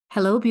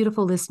Hello,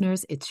 beautiful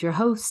listeners. It's your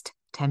host,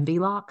 Tembi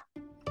Locke.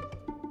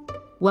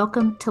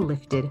 Welcome to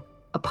Lifted,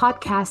 a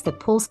podcast that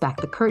pulls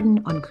back the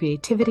curtain on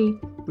creativity,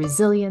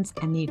 resilience,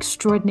 and the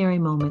extraordinary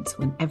moments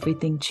when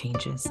everything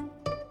changes.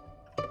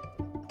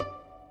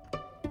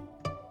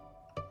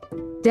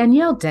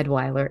 Danielle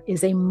Deadwyler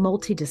is a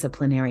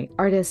multidisciplinary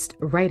artist,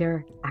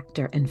 writer,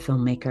 actor, and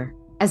filmmaker.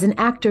 As an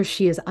actor,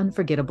 she is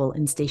unforgettable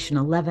in Station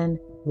 11,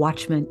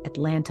 Watchmen,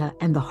 Atlanta,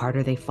 and The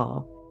Harder They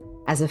Fall.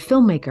 As a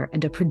filmmaker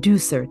and a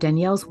producer,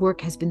 Danielle's work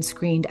has been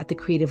screened at the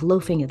Creative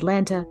Loafing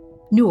Atlanta,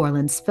 New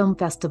Orleans Film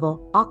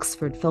Festival,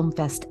 Oxford Film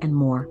Fest, and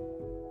more.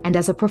 And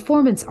as a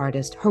performance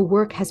artist, her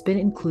work has been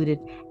included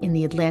in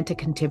the Atlanta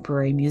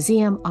Contemporary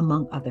Museum,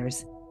 among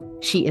others.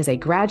 She is a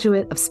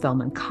graduate of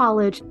Spelman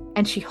College,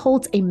 and she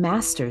holds a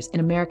master's in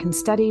American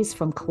Studies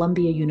from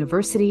Columbia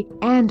University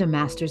and a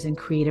master's in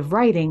creative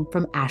writing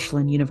from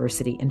Ashland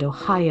University in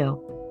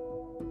Ohio.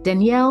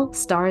 Danielle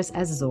stars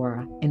as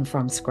Zora in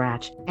From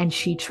Scratch, and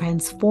she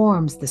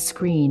transforms the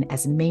screen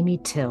as Mamie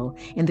Till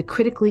in the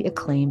critically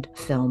acclaimed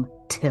film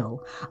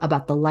Till,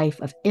 about the life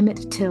of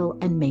Emmett Till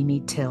and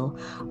Mamie Till,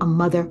 a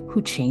mother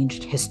who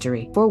changed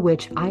history, for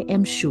which I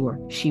am sure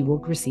she will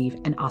receive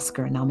an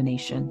Oscar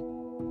nomination.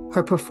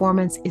 Her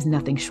performance is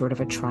nothing short of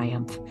a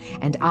triumph,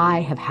 and I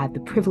have had the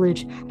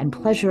privilege and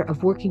pleasure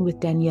of working with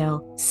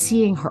Danielle,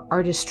 seeing her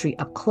artistry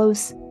up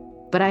close,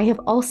 but I have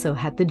also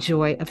had the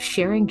joy of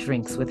sharing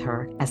drinks with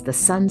her as the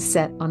sun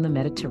set on the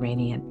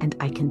Mediterranean, and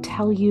I can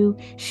tell you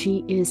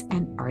she is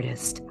an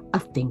artist, a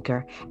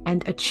thinker,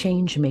 and a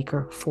change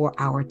maker for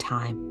our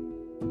time.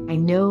 I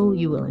know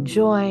you will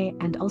enjoy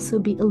and also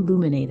be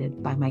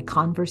illuminated by my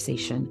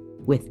conversation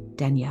with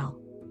Danielle.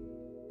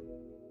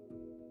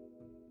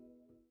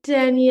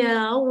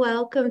 Danielle,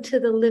 welcome to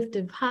the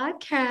Lifted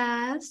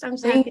podcast. I'm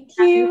so happy to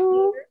have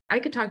you here. I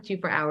could talk to you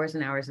for hours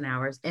and hours and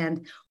hours.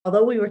 And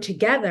although we were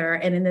together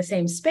and in the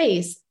same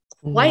space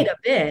quite a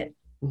bit,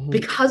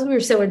 because we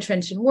were so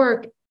entrenched in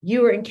work,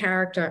 you were in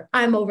character,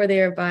 I'm over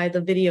there by the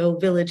video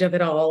village of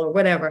it all or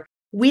whatever.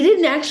 We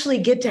didn't actually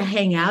get to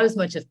hang out as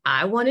much as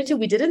I wanted to.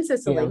 We did in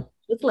Sicily. It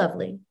was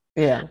lovely.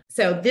 Yeah.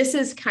 So this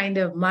is kind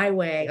of my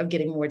way of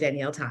getting more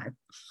Danielle time.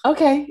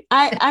 Okay.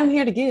 I'm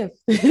here to give.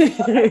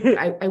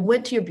 I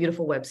went to your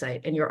beautiful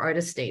website and your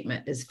artist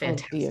statement is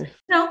fantastic. Oh dear.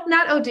 No,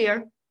 not oh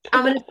dear.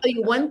 I'm going to tell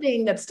you one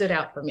thing that stood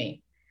out for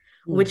me,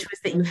 which was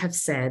that you have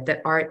said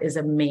that art is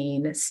a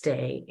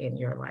mainstay in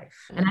your life.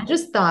 And I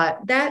just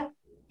thought that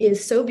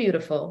is so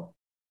beautiful.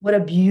 What a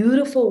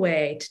beautiful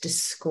way to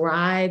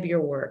describe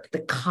your work, the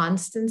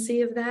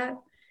constancy of that.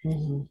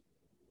 Mm-hmm.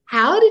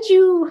 How did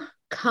you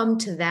come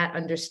to that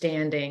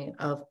understanding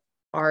of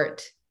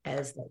art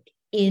as like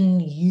in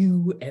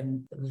you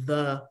and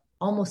the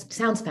almost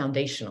sounds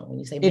foundational when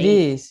you say it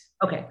is.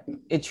 Okay.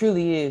 It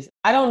truly is.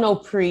 I don't know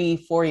pre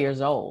 4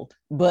 years old,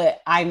 but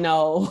I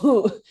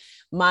know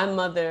my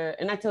mother,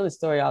 and I tell this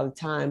story all the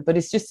time, but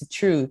it's just the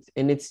truth.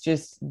 And it's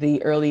just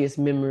the earliest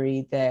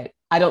memory that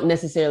I don't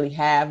necessarily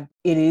have.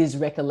 It is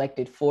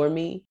recollected for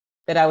me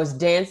that I was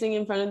dancing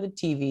in front of the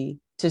TV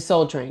to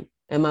Soul Train.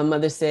 And my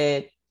mother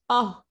said,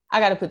 "Oh, I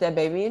got to put that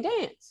baby in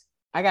dance.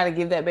 I got to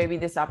give that baby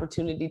this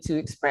opportunity to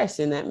express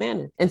in that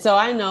manner." And so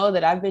I know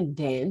that I've been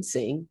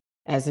dancing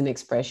as an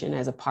expression,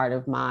 as a part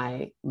of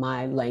my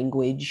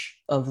language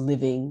of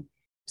living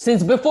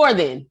since before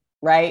then,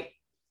 right?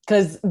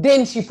 Because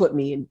then she put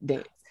me in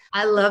dance.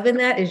 I love in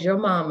that is your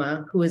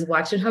mama who is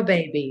watching her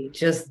baby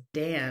just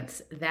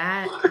dance.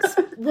 That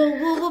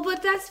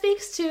but that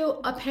speaks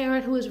to a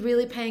parent who is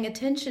really paying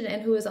attention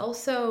and who is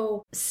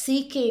also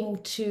seeking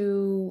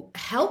to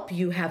help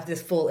you have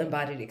this full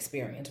embodied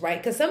experience, right?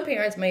 Because some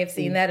parents may have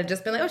seen that and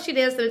just been like, "Oh, she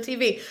danced on the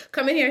TV.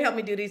 Come in here and help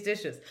me do these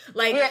dishes."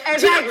 Like, yeah,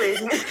 exactly.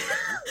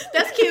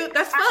 That's cute.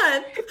 That's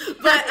fun.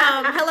 But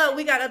hello,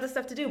 we got other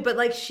stuff to do. But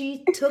like,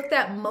 she took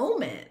that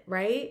moment,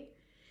 right?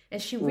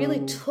 And she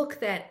really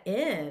took that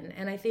in.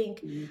 And I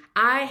think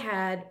I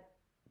had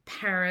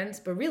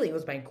parents, but really it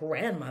was my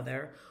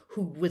grandmother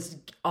who was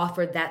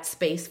offered that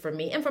space for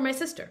me and for my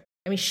sister.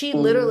 I mean, she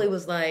literally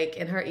was like,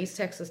 in her East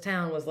Texas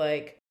town, was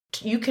like,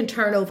 "You can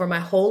turn over my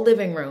whole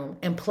living room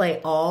and play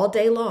all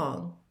day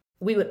long."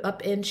 We would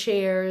upend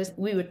chairs.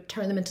 We would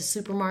turn them into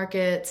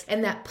supermarkets.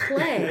 And that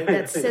play,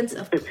 that sense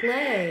of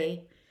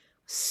play,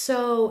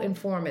 so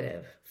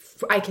informative.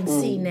 I can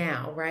see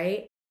now,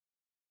 right?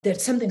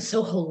 There's something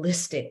so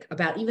holistic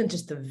about even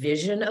just the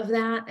vision of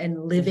that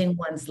and living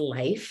one's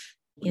life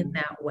in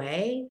that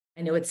way.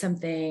 I know it's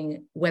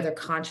something, whether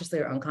consciously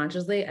or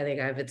unconsciously, I think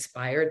I've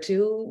aspired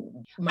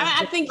to.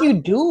 I think you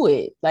do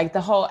it. Like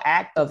the whole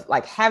act of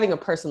like having a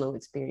personal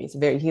experience, a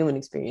very human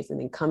experience,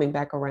 and then coming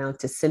back around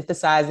to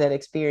synthesize that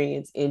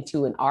experience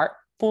into an art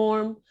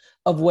form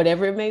of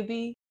whatever it may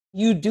be.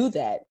 You do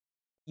that.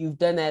 You've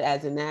done that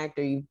as an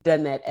actor. You've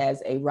done that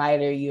as a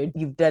writer.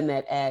 You've done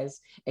that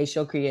as a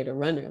show creator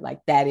runner. Like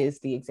that is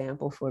the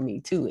example for me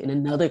too, in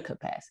another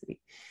capacity.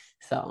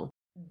 So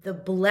the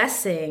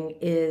blessing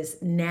is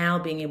now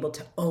being able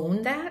to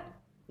own that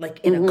like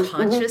in a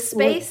conscious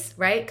space,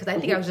 right? Because I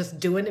think I was just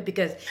doing it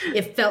because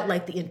it felt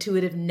like the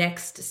intuitive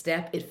next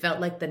step. It felt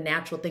like the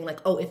natural thing. Like,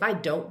 oh, if I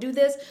don't do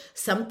this,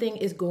 something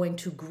is going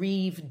to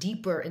grieve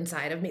deeper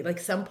inside of me. Like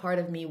some part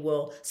of me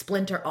will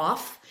splinter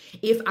off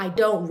if I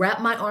don't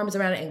wrap my arms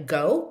around it and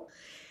go.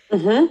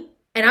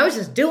 And I was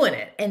just doing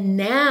it. And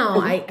now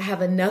I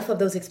have enough of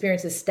those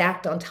experiences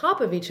stacked on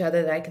top of each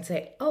other that I can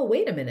say, oh,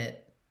 wait a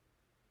minute.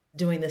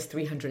 Doing this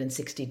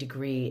 360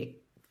 degree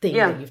thing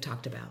that you've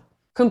talked about.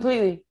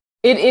 Completely.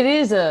 It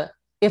is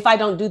if I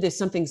don't do this,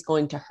 something's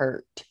going to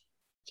hurt.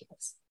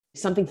 Yes.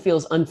 Something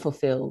feels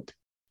unfulfilled,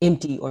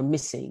 empty, or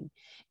missing.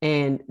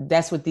 And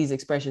that's what these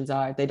expressions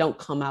are. They don't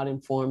come out in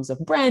forms of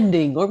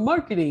branding or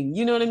marketing.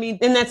 You know what I mean?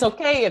 And that's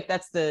okay if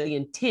that's the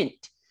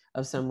intent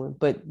of someone.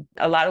 But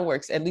a lot of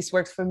works, at least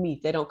works for me,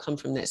 they don't come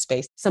from that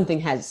space. Something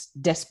has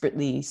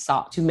desperately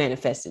sought to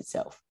manifest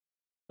itself.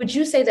 Would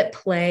you say that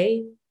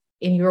play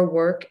in your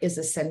work is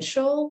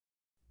essential?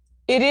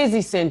 It is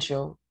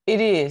essential. It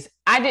is.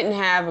 I didn't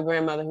have a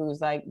grandmother who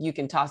was like, you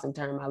can toss and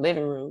turn in my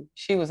living room.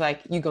 She was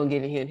like, you gonna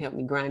get in here and help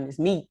me grind this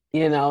meat.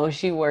 You know,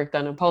 she worked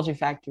on a poultry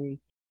factory.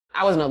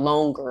 I wasn't a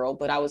lone girl,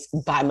 but I was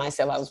by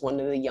myself. I was one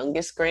of the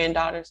youngest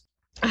granddaughters.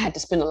 I had to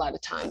spend a lot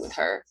of time with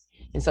her.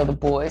 And so the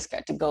boys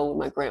got to go with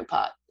my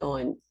grandpa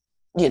on,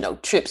 you know,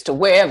 trips to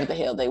wherever the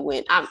hell they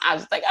went. I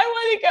was like, I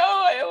want to go.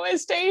 I want to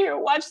stay here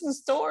and watch the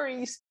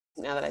stories.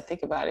 Now that I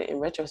think about it in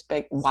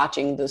retrospect,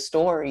 watching the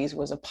stories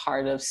was a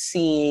part of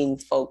seeing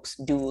folks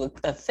do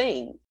a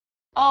thing.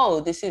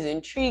 Oh, this is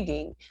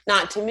intriguing.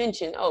 Not to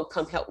mention, oh,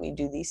 come help me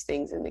do these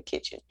things in the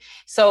kitchen.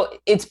 So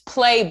it's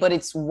play, but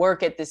it's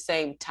work at the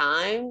same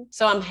time.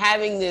 So I'm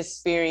having this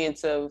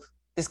experience of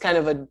this kind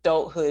of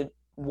adulthood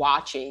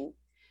watching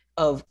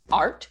of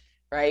art,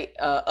 right?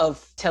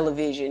 Of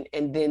television,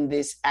 and then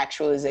this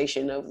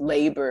actualization of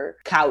labor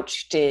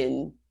couched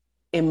in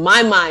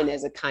my mind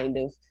as a kind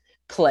of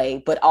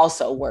play, but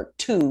also work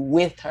too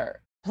with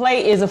her.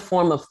 Play is a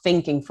form of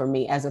thinking for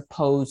me, as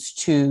opposed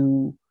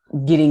to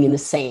getting in the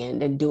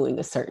sand and doing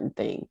a certain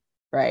thing,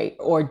 right?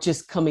 Or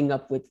just coming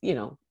up with, you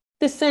know,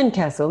 the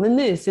sandcastle and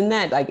this and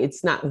that. Like,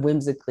 it's not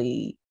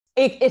whimsically,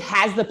 it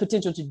has the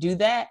potential to do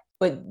that,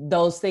 but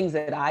those things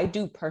that I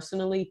do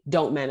personally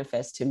don't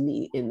manifest to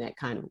me in that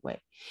kind of way.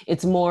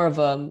 It's more of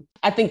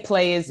I think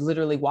play is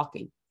literally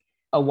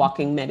a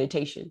walking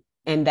meditation.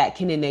 And that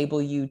can enable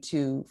you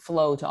to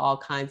flow to all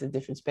kinds of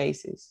different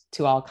spaces,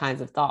 to all kinds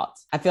of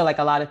thoughts. I feel like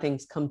a lot of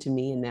things come to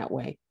me in that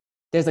way.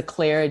 There's a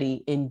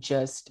clarity in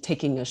just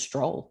taking a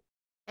stroll.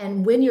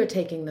 And when you're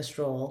taking the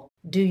stroll,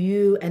 do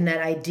you, and that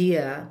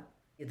idea,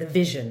 the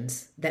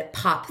visions that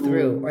pop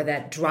through or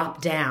that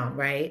drop down,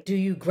 right? Do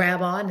you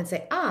grab on and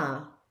say,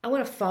 I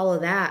want to follow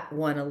that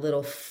one a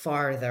little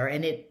farther,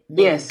 and it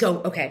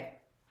go, okay,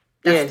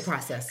 that's the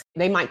process.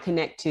 They might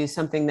connect to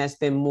something that's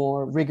been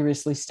more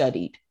rigorously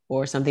studied,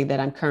 or something that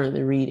I'm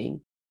currently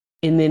reading.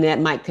 And then that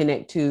might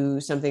connect to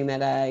something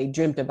that I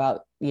dreamt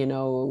about, you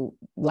know,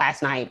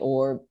 last night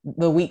or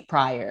the week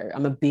prior.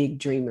 I'm a big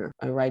dreamer.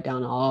 I write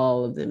down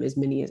all of them, as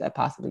many as I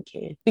possibly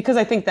can, because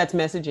I think that's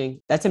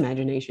messaging, that's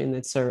imagination,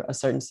 that's a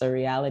certain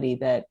surreality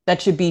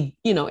that should be,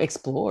 you know,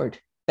 explored,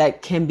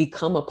 that can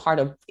become a part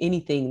of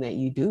anything that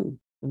you do.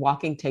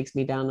 Walking takes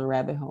me down the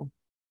rabbit hole.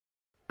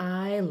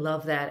 I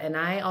love that. And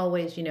I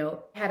always, you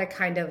know, had a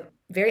kind of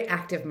very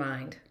active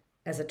mind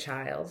as a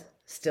child.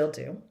 Still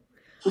do.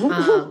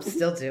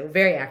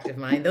 Very active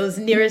mind. Those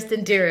nearest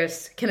and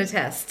dearest can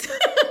attest.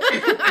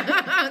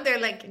 They're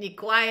like, can you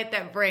quiet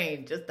that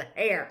brain? Just a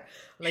hair.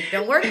 Like,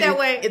 don't work that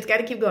way. It's got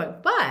to keep going.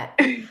 But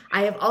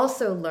I have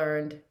also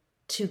learned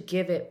to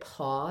give it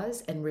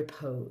pause and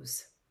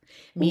repose.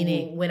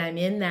 Meaning when I'm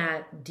in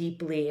that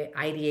deeply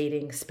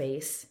ideating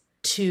space,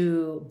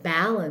 to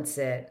balance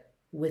it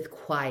with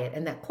quiet.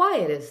 And that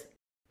quiet is,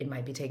 it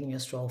might be taking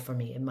a stroll for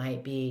me. It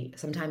might be,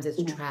 sometimes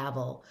it's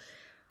travel.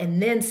 And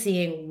then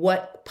seeing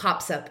what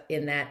pops up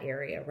in that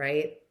area,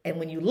 right? And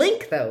when you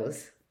link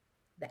those,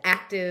 the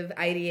active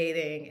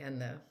ideating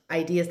and the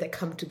ideas that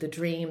come to the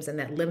dreams and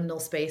that liminal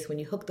space, when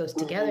you hook those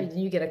together, then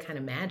you get a kind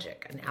of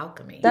magic, an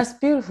alchemy. That's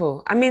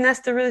beautiful. I mean,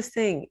 that's the realest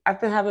thing.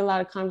 I've been having a lot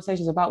of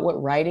conversations about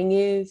what writing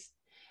is,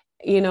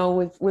 you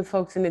know, with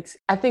folks. And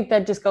I think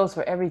that just goes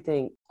for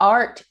everything.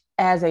 Art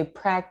as a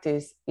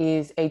practice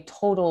is a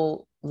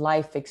total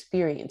life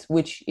experience,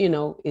 which, you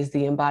know, is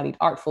the embodied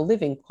artful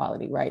living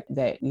quality, right,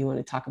 that you want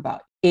to talk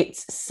about.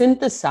 It's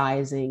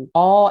synthesizing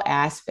all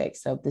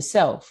aspects of the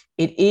self.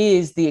 It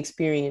is the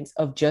experience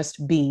of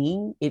just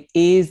being. It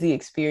is the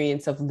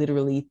experience of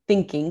literally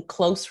thinking,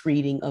 close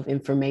reading of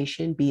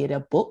information, be it a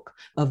book,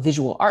 a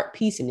visual art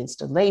piece, an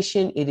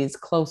installation. It is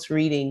close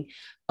reading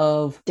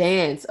of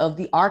dance, of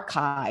the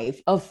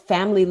archive, of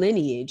family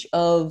lineage,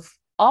 of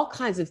all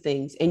kinds of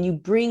things. And you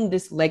bring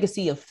this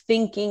legacy of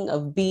thinking,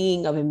 of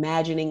being, of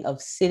imagining,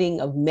 of sitting,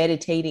 of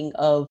meditating,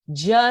 of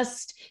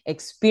just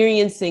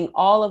experiencing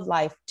all of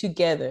life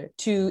together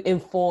to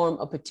inform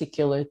a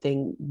particular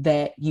thing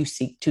that you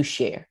seek to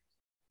share.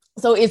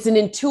 So it's an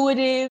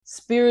intuitive,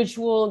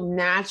 spiritual,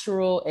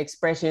 natural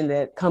expression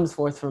that comes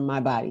forth from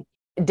my body.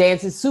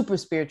 Dance is super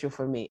spiritual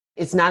for me.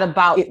 It's not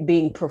about it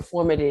being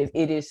performative.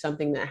 It is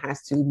something that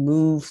has to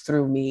move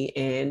through me.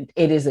 And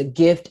it is a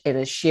gift and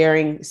a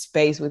sharing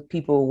space with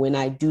people. When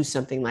I do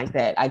something like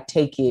that, I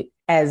take it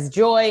as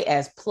joy,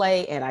 as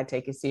play, and I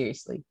take it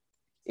seriously.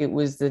 It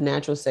was the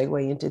natural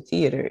segue into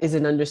theater, is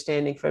an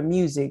understanding for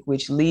music,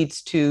 which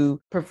leads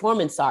to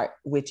performance art,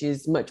 which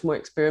is much more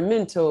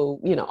experimental.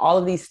 You know, all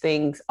of these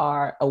things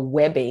are a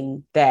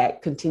webbing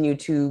that continue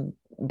to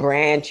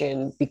branch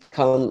and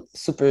become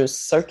super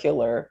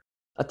circular,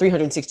 a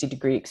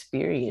 360-degree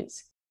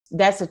experience.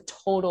 That's a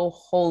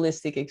total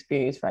holistic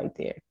experience right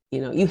there.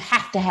 You know, you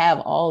have to have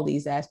all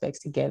these aspects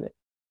together.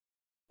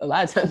 A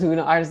lot of times,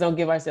 artists don't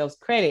give ourselves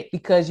credit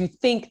because you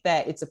think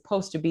that it's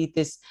supposed to be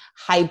this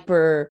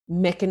hyper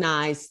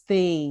mechanized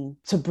thing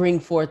to bring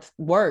forth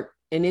work.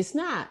 And it's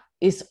not.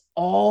 It's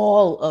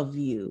all of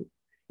you.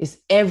 It's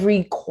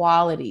every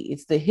quality.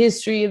 It's the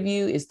history of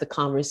you. It's the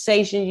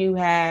conversation you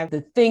have.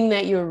 The thing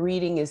that you're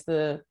reading is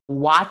the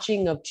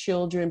watching of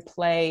children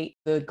play,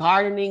 the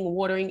gardening,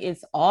 watering.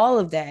 It's all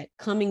of that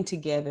coming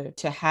together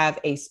to have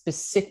a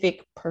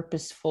specific,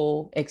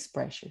 purposeful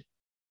expression.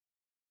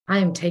 I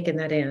am taking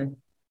that in.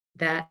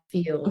 That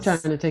feels... I'm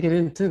trying to take it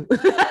in too.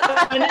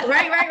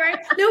 Right.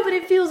 No, but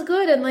it feels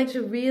good. And like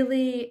to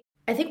really,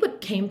 I think what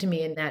came to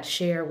me in that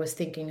share was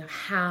thinking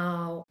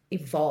how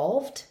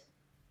evolved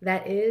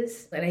that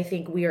is. And I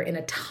think we are in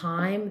a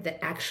time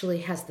that actually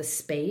has the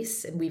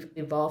space, and we've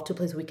evolved to a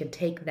place where we can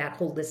take that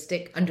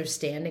holistic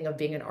understanding of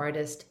being an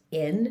artist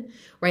in,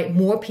 right?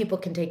 More people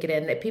can take it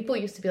in. That people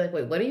used to be like,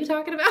 wait, what are you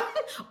talking about?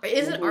 Or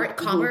isn't art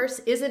commerce?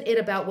 Isn't it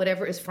about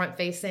whatever is front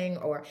facing?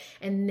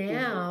 And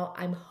now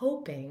I'm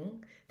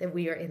hoping that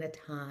we are in a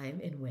time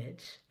in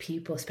which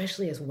people,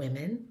 especially as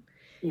women,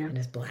 and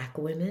as Black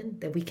women,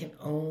 that we can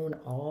own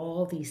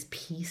all these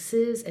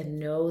pieces and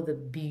know the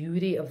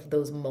beauty of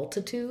those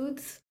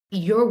multitudes.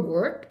 Your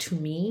work, to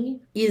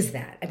me, is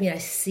that. I mean, I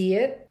see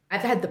it.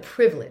 I've had the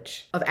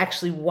privilege of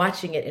actually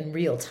watching it in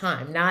real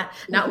time, not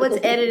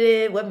what's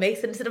edited, what makes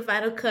it into the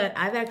final cut.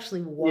 I've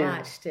actually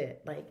watched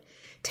it, like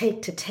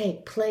take to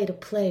take, play to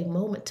play,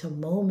 moment to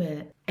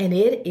moment. And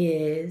it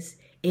is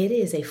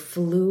a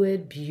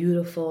fluid,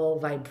 beautiful,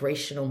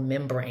 vibrational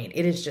membrane.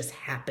 It is just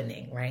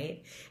happening,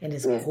 right? And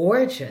it's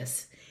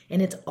gorgeous.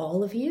 And it's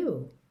all of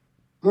you.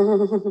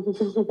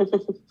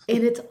 And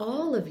it's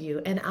all of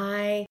you. And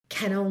I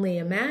can only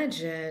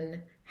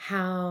imagine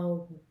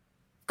how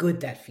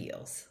good that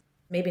feels.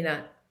 Maybe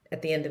not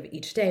at the end of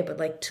each day, but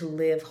like to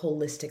live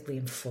holistically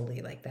and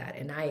fully like that.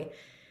 And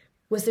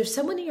was there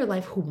someone in your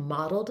life who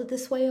modeled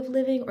this way of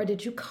living, or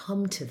did you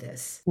come to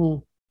this?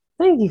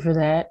 Thank you for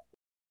that.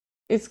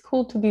 It's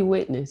cool to be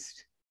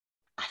witnessed.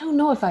 I don't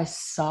know if I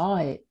saw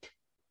it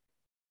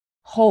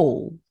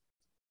whole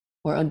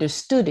or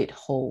understood it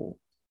whole,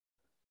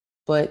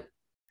 but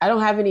I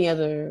don't have any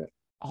other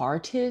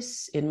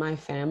artists in my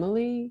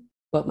family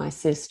but my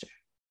sister.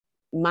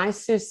 My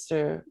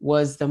sister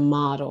was the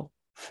model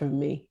for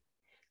me.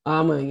 Oh,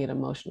 I'm gonna get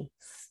emotional.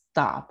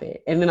 Stop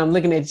it. And then I'm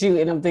looking at you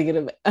and I'm thinking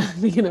of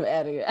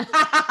adding it.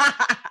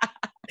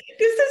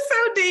 This is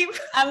so deep.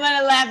 I'm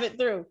gonna laugh it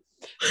through.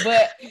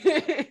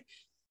 But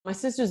my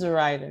sister's a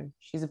writer.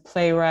 She's a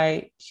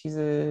playwright. She's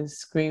a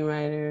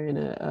screenwriter and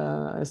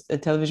a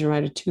television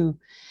writer too,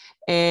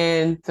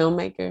 and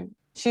filmmaker.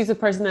 She's a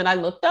person that I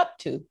looked up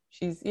to.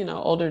 She's,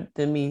 older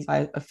than me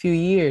by a few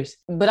years,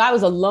 but I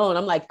was alone.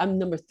 I'm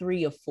number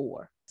 3 of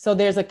 4. So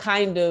there's a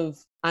kind of,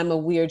 I'm a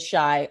weird,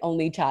 shy,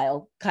 only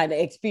child kind of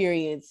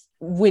experience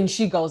when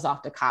she goes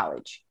off to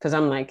college. Cause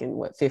I'm like in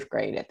 5th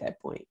grade at that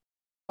point.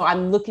 So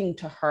I'm looking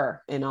to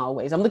her in all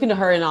ways. I'm looking to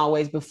her in all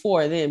ways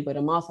before then, but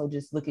I'm also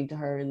just looking to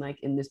her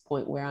in this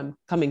point where I'm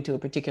coming to a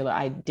particular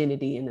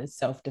identity in a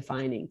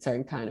self-defining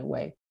certain kind of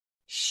way.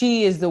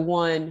 She is the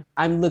one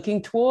I'm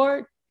looking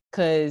toward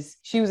because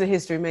she was a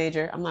history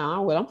major. I'm like,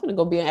 oh, well, I'm going to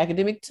go be an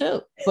academic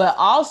too. But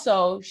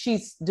also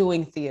she's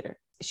doing theater.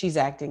 She's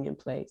acting in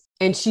plays.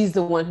 And she's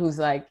the one who's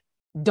like,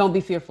 don't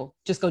be fearful.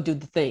 Just go do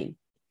the thing.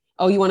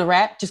 Oh, you want to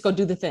rap? Just go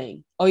do the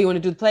thing. Oh, you want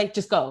to do the play?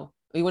 Just go.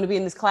 Oh, you want to be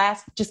in this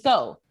class? Just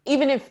go.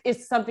 Even if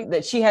it's something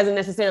that she hasn't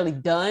necessarily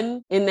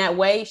done in that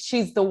way,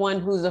 she's the one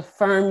who's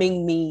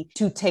affirming me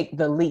to take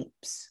the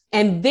leaps.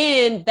 And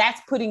then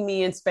that's putting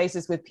me in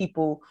spaces with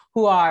people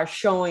who are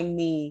showing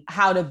me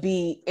how to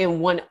be in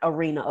one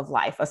arena of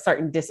life, a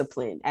certain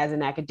discipline as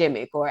an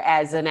academic or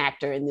as an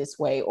actor in this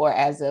way, or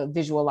as a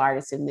visual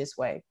artist in this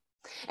way.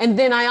 And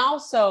then I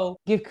also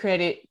give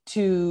credit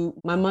to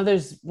my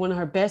mother's, one of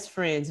her best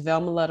friends,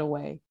 Velma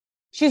Luttaway.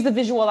 She's the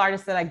visual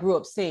artist that I grew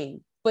up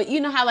seeing. But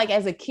you know how like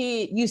as a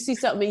kid, you see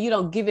something and you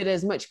don't give it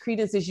as much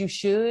credence as you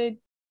should?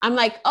 I'm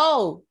like,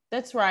 oh,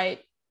 that's right.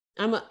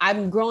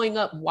 I'm growing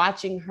up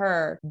watching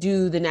her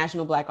do the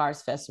National Black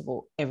Arts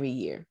Festival every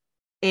year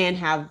and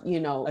have,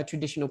 a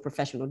traditional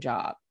professional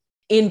job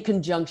in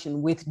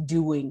conjunction with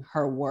doing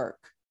her work.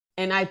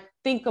 And I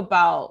think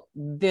about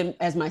them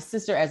as my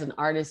sister, as an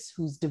artist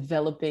who's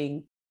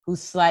developing,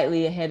 who's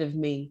slightly ahead of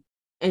me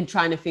and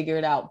trying to figure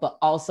it out, but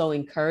also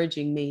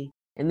encouraging me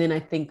And then I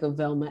think of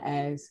Velma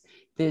as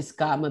this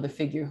godmother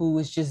figure who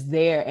was just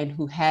there and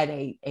who had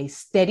a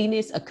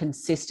steadiness, a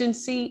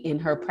consistency in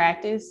her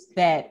practice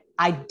that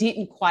I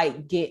didn't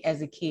quite get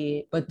as a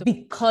kid. But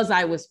because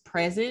I was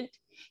present,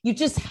 you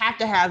just have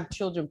to have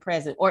children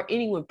present or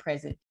anyone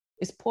present.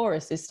 It's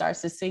porous. It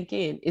starts to sink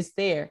in. It's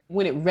there.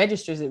 When it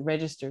registers, and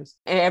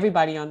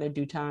everybody on their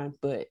due time.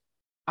 But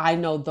I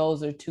know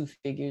those are two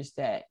figures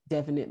that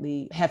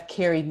definitely have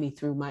carried me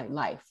through my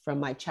life, from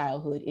my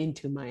childhood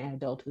into my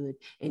adulthood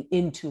and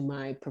into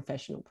my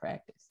professional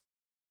practice.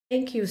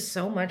 Thank you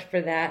so much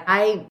for that.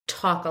 I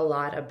talk a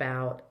lot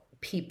about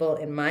people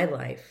in my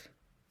life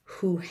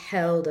who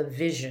held a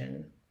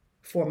vision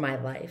for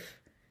my life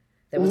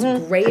that was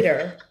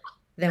greater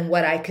than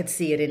what I could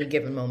see at any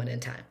given moment in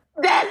time.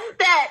 That's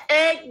that.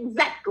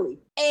 Exactly.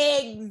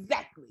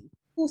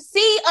 Who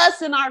see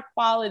us in our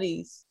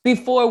qualities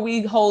before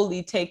we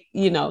wholly take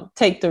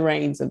the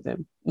reins of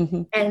them.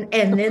 Mm-hmm.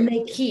 And then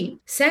they keep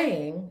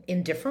saying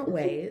in different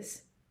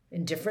ways,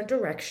 in different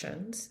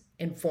directions,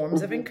 in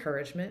forms of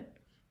encouragement,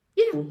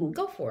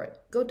 go for it.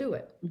 Go do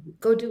it.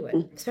 Go do it.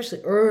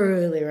 Especially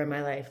earlier in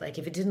my life. Like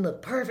if it didn't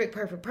look perfect,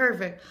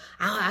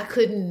 I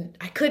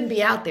couldn't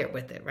be out there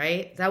with it,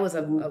 right? That was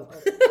a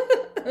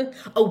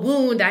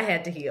wound I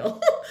had to heal,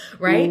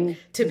 right?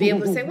 To be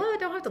able to say, well, I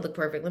don't have to look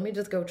perfect. Let me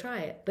just go try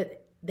it.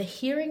 But the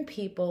hearing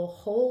people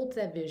hold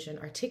that vision,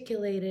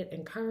 articulate it,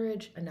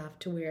 encourage enough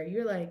to where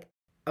you're like,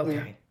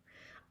 okay,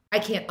 I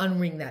can't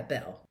unring that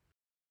bell.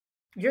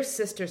 Your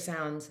sister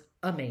sounds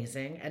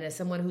amazing. And as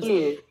someone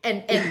who's,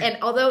 and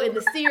although in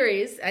the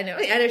series, I know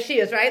she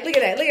is, right? Look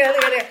at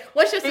that.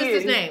 What's your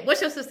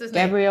sister's name?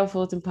 Gabrielle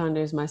Fulton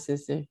Ponder is my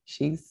sister.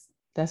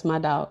 That's my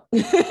dog.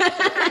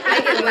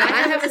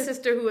 I have a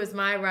sister who is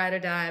my ride or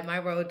die, my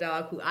road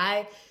dog, who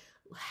I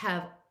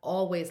have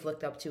always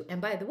looked up to.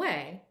 And by the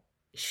way,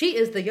 she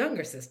is the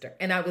younger sister,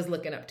 and I was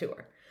looking up to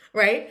her,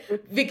 right?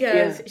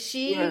 Because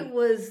she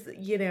was,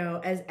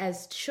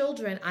 as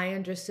children, I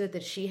understood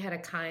that she had a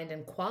kind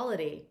and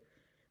quality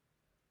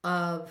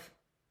of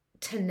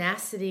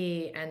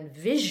tenacity and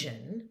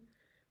vision,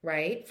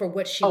 right? For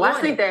what she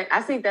wanted.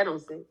 I see that on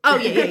scene. Oh,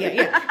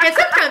 yeah. And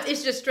sometimes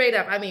it's just straight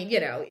up,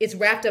 it's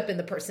wrapped up in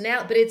the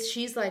personality, but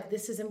she's like,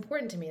 this is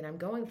important to me and I'm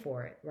going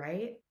for it,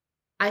 right?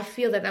 I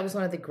feel that was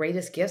one of the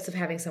greatest gifts of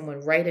having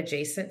someone right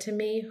adjacent to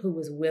me who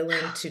was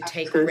willing to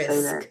take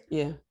risk.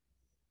 Yeah.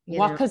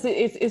 Because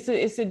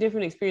it's a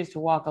different experience to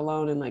walk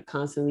alone and like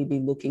constantly be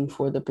looking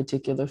for the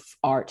particular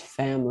art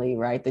family,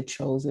 right? The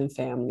chosen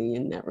family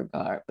in that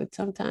regard. But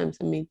sometimes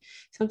we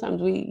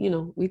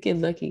get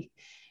lucky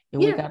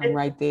and we got them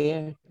right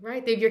there.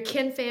 Right. They're your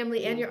kin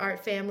family and your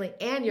art family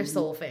and your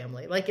soul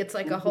family. Like it's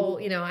like a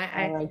whole,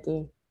 all right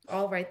there.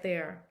 All right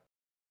there.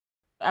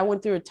 I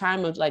went through a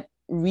time of like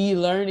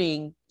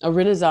relearning a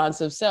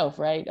renaissance of self,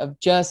 right? Of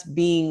just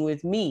being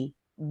with me,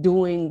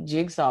 doing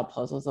jigsaw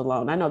puzzles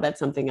alone. I know that's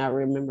something I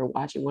remember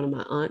watching one of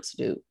my aunts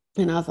do.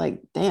 And I was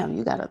like, damn,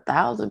 you got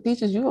 1,000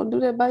 pieces. You gonna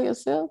do that by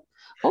yourself?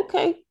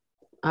 Okay.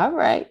 All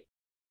right.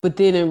 But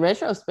then in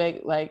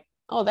retrospect, like,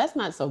 oh, that's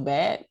not so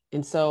bad.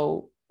 And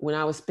so when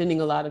I was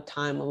spending a lot of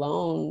time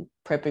alone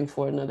prepping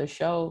for another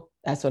show,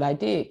 that's what I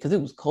did, because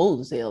it was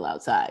cold as hell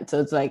outside. So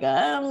it's like,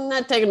 I'm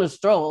not taking a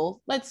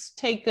stroll. Let's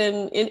take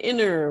an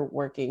inner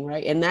working,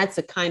 right? And that's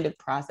a kind of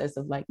process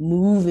of like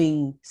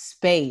moving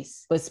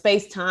space. But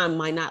space-time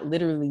might not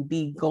literally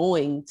be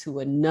going to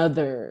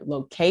another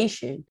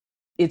location.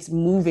 It's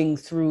moving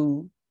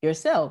through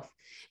yourself.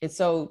 And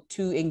so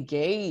to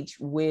engage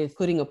with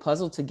putting a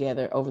puzzle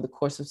together over the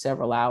course of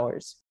several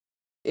hours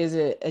is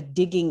a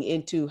digging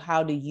into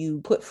how do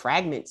you put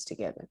fragments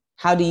together?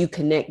 How do you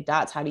connect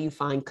dots? How do you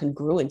find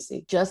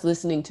congruency? Just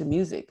listening to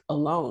music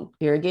alone,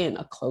 here again,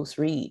 a close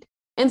read.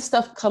 And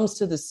stuff comes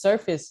to the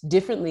surface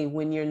differently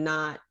when you're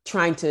not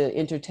trying to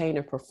entertain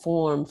or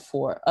perform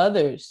for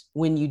others.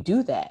 When you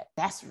do that,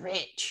 that's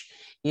rich.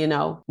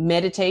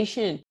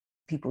 Meditation,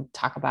 people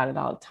talk about it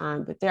all the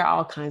time, but there are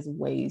all kinds of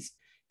ways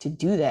to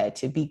do that,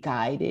 to be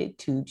guided,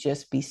 to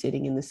just be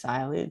sitting in the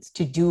silence,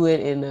 to do it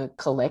in a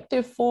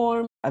collective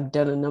form. I've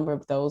done a number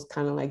of those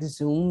kind of like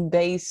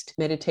Zoom-based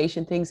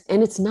meditation things,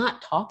 and it's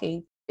not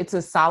talking. It's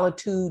a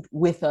solitude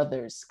with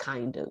others,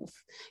 kind of.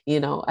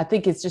 I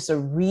think it's just a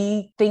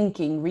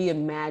rethinking,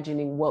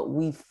 reimagining what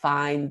we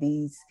find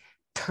these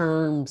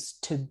terms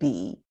to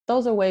be.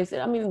 Those are ways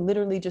that,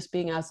 literally just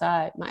being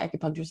outside. My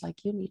acupuncturist is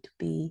like, you need to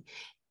be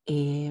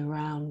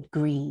around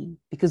green,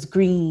 because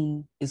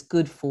green is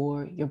good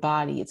for your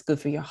body. It's good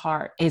for your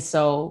heart. And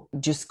so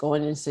just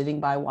going and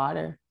sitting by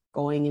water,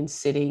 going and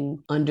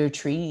sitting under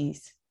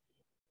trees,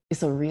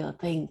 it's a real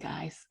thing,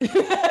 guys.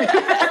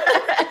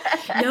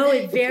 No,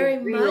 it very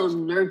it's a real much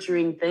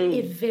nurturing thing.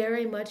 It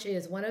very much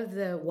is. One of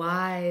the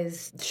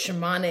wise,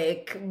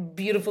 shamanic,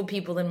 beautiful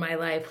people in my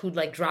life who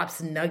like drops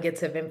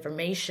nuggets of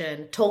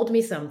information told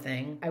me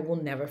something I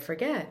will never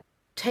forget.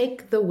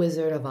 Take the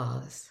Wizard of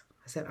Oz.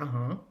 I said,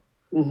 uh-huh.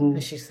 Mm-hmm.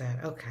 And she said,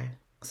 okay.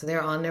 So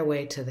they're on their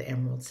way to the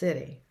Emerald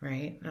City,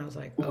 right? And I was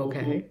like,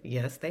 okay,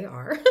 yes, they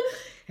are.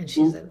 And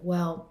she said,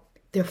 well,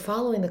 they're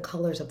following the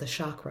colors of the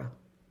chakra.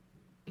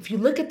 If you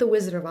look at The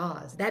Wizard of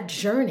Oz, that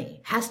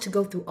journey has to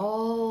go through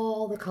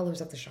all the colors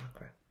of the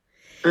chakra.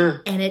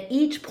 And at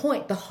each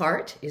point, the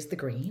heart is the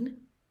green,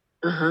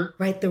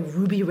 right? The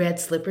ruby red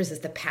slippers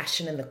is the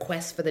passion and the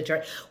quest for the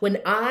journey.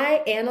 When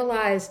I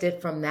analyzed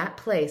it from that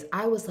place,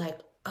 I was like,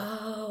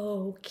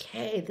 oh,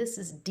 okay, this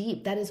is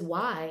deep. That is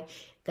why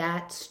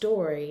that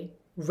story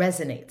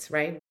resonates,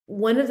 right?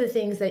 One of the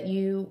things that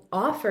you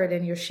offered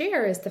in your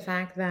share is the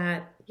fact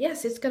that,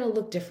 yes, it's going to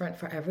look different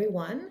for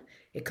everyone.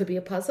 It could be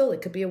a puzzle.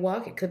 It could be a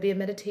walk. It could be a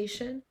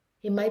meditation.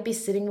 It might be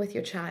sitting with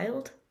your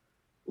child,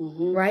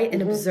 right?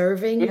 And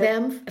observing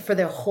them for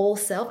their whole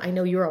self. I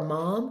know you're a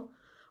mom,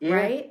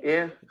 right?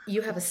 Yeah.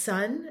 You have a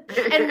son.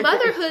 And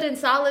motherhood and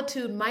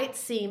solitude might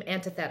seem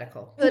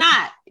antithetical.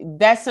 Not.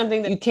 That's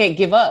something that you can't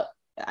give up.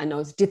 I know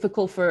it's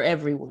difficult for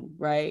everyone,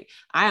 right?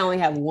 I only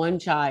have one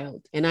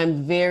child, and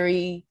I'm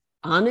very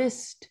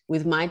honest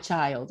with my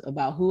child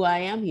about who I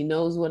am. He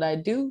knows what I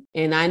do,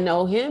 and I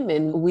know him,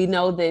 and we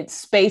know that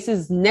space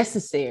is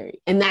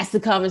necessary. And that's the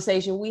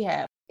conversation we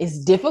have.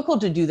 It's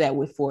difficult to do that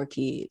with 4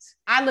 kids.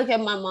 I look at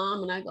my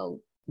mom and I go,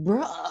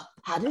 bruh,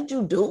 how did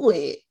you do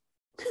it?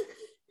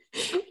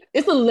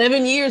 It's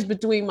 11 years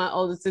between my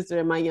older sister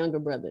and my younger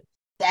brother.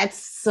 That's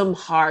some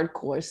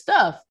hardcore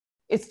stuff.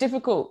 It's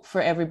difficult for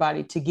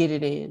everybody to get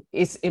it in.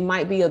 It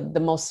might be the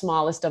most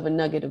smallest of a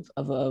nugget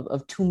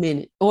of 2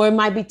 minutes, or it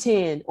might be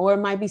 10, or it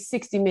might be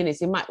 60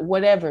 minutes. It might,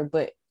 whatever,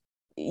 but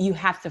you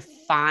have to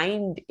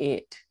find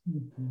it,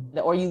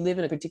 or you live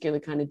in a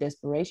particular kind of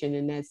desperation,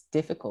 and that's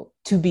difficult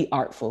to be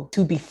artful,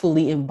 to be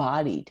fully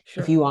embodied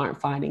if you aren't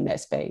finding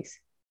that space.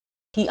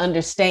 He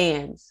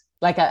understands.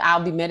 Like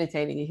I'll be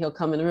meditating and he'll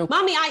come in the room,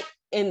 Mommy,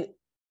 and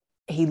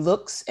he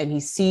looks and he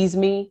sees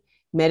me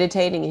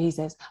meditating and he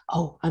says,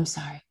 oh, I'm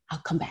sorry, I'll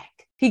come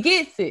back. He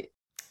gets it.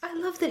 I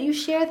love that you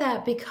share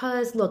that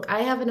because, look, I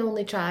have an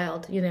only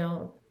child.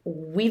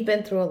 We've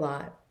been through a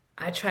lot.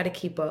 I try to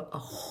keep a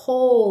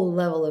whole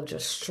level of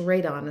just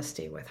straight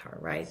honesty with her,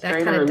 right?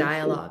 That kind of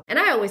dialogue. And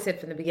I always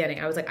said from the beginning,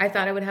 I was like, I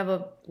thought I would have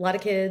a lot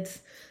of kids.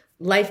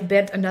 Life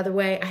bent another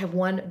way. I have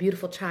one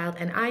beautiful child,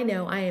 and I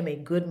know I am a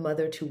good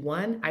mother to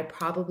one. I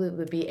probably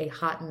would be a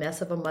hot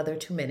mess of a mother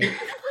to many.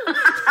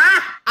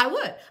 I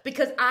would,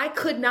 because I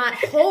could not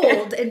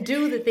hold and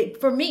do the thing.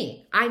 For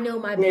me, I know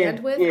my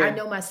bandwidth. I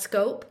know my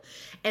scope.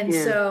 And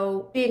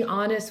so being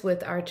honest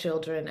with our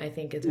children, I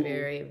think is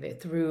very,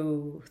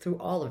 through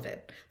all of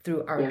it,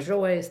 through our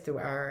joys, through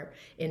our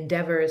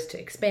endeavors to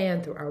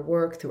expand, through our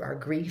work, through our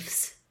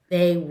griefs,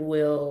 they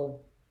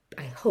will,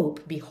 I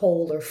hope, be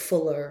whole or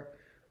fuller,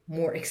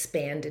 more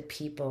expanded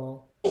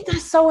people.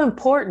 That's so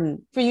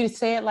important for you to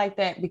say it like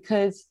that,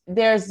 because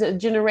there's a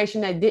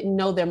generation that didn't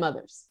know their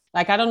mothers.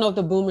 Like, I don't know if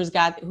the boomers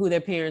got who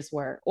their parents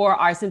were or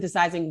are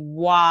synthesizing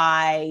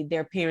why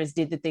their parents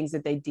did the things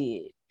that they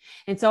did.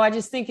 And so I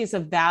just think it's a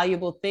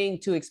valuable thing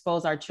to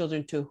expose our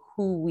children to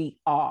who we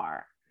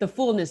are, the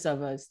fullness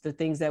of us, the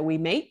things that we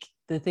make,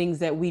 the things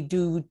that we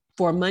do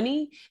for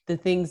money, the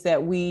things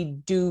that we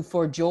do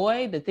for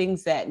joy, the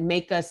things that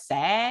make us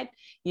sad.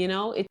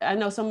 I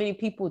know so many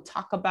people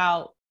talk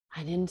about,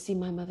 I didn't see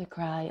my mother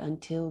cry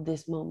until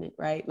this moment,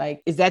 right?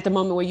 Like, is that the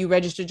moment where you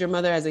registered your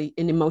mother as an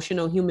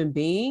emotional human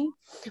being?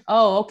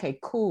 Oh, okay,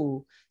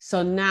 cool.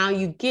 So now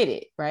you get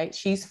it, right?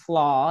 She's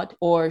flawed,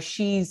 or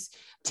she's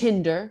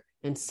tender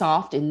and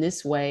soft in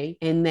this way,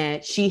 and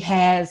that she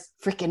has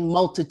freaking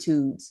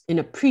multitudes, and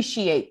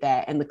appreciate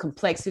that and the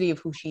complexity of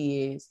who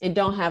she is, and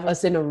don't have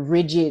us in a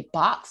rigid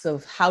box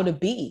of how to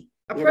be.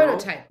 A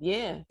prototype.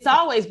 Yeah. It's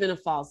always been a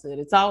falsehood.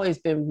 It's always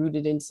been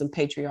rooted in some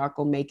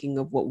patriarchal making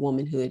of what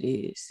womanhood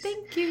is.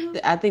 Thank you.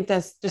 I think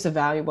that's just a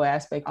valuable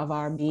aspect of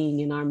our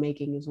being and our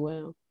making as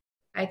well.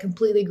 I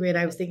completely agree. And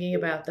I was thinking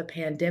about the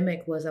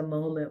pandemic was a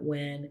moment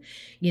when,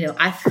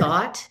 I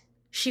thought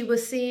she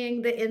was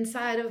seeing the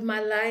inside of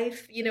my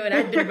life, and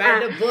I'd been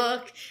writing a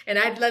book and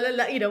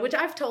which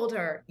I've told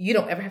her, you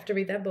don't ever have to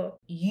read that book.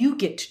 You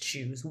get to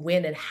choose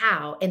when and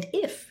how and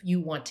if you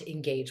want to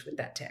engage with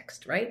that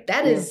text, right?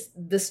 That is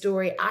the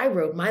story I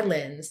wrote, my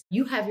lens.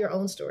 You have your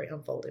own story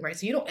unfolding, right?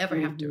 So you don't ever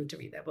have to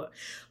read that book.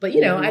 But,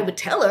 I would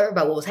tell her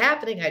about what was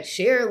happening. I'd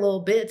share little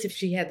bits if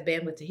she had the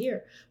bandwidth to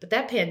hear. But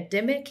that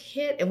pandemic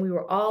hit and we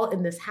were all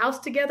in this house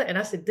together. And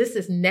I said, this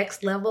is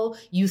next level,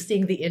 you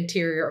seeing the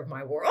interior of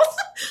my world.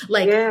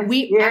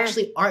 We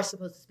actually aren't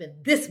supposed to spend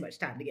this much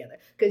time together.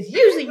 Because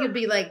usually you'd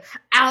be like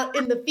out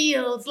in the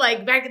fields,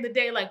 like back in the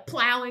day, like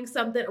plowing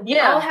something. We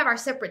all have our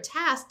separate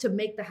tasks to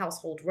make the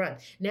household run.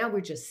 Now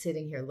we're just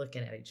sitting here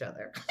looking at each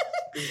other,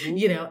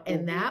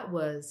 and that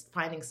was,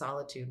 finding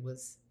solitude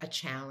was a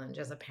challenge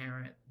as a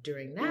parent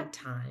during that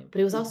time.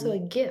 But it was also a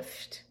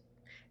gift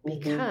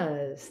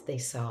because they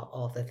saw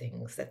all the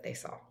things that they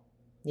saw.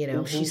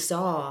 She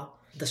saw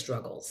the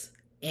struggles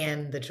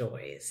and the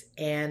joys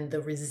and the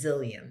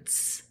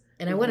resilience.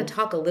 And I want to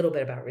talk a little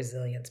bit about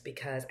resilience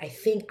because I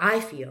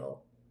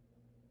feel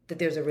that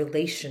there's a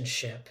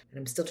relationship, and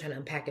I'm still trying to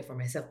unpack it for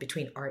myself,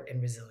 between art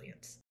and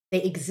resilience.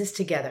 They exist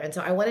together. And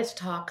so I wanted to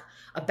talk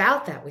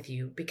about that with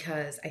you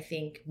because I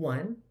think,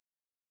 one,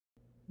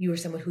 you are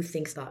someone who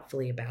thinks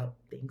thoughtfully about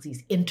things,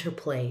 these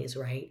interplays,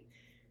 right?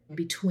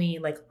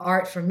 between, like,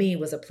 art for me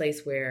was a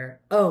place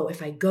where, oh,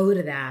 if I go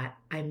to that,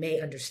 I may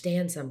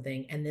understand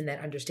something. And then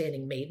that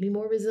understanding made me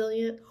more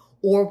resilient.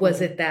 Or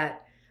was it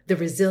that the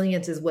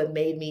resilience is what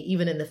made me,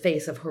 even in the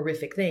face of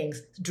horrific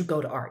things, to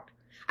go to art?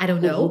 I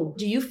don't know.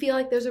 Do you feel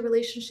like there's a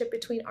relationship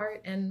between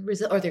art and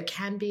resilience, or there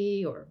can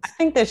be? Or I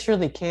think there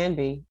surely can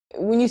be.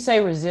 When you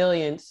say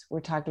resilience, we're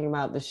talking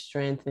about the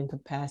strength and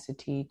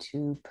capacity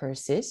to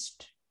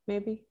persist,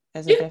 maybe,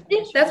 as a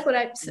definition. That's what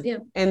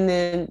And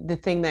then the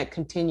thing that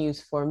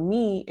continues for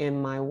me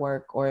in my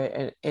work, or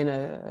in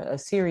a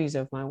series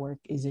of my work,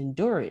 is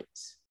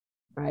endurance,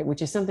 right?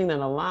 Which is something that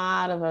a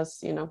lot of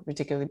us,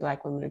 particularly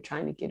Black women, are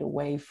trying to get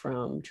away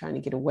from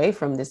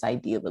this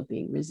idea of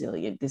being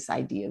resilient, this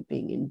idea of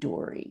being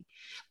enduring.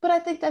 But I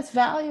think that's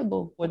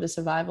valuable for the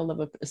survival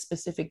of a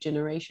specific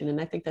generation. And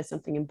I think that's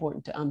something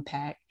important to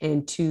unpack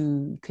and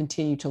to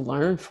continue to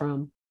learn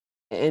from.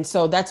 And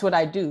so that's what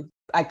I do.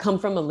 I come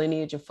from a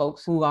lineage of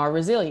folks who are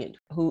resilient,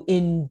 who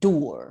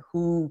endure,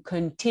 who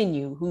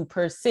continue, who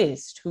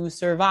persist, who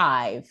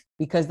survive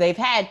because they've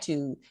had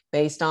to,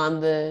 based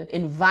on the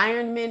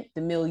environment,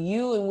 the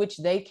milieu in which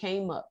they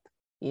came up.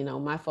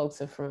 My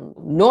folks are from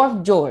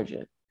North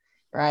Georgia,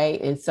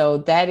 right? And so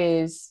that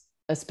is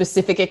a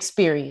specific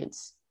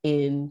experience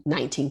in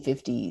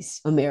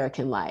 1950s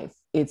American life.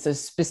 It's a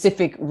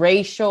specific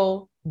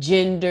racial,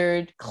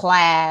 gendered,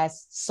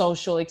 class,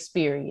 social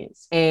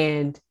experience.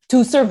 And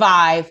to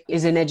survive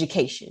is an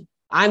education.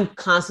 I'm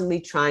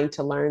constantly trying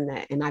to learn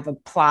that. And I've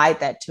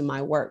applied that to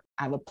my work.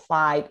 I've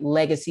applied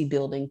legacy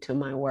building to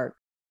my work.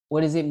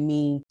 What does it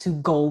mean to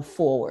go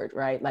forward,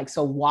 right? Like,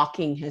 so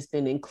walking has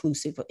been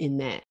inclusive in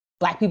that.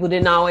 Black people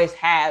didn't always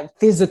have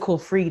physical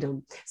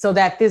freedom. So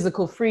that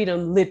physical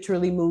freedom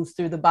literally moves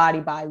through the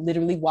body by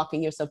literally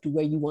walking yourself to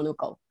where you want to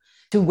go,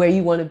 to where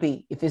you want to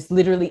be. If it's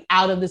literally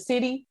out of the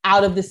city,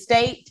 out of the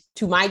state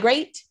to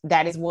migrate,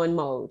 that is one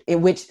mode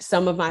in which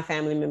some of my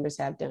family members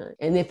have done.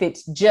 And if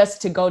it's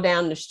just to go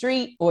down the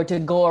street or to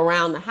go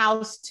around the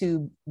house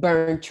to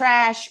burn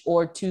trash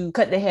or to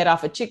cut the head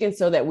off a chicken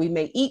so that we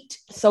may eat,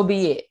 so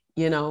be it.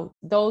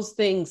 Those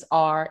things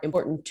are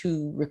important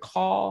to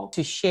recall,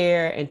 to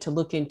share, and to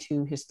look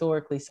into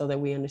historically so that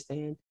we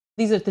understand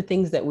these are the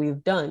things that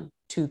we've done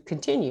to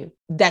continue.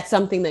 That's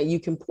something that you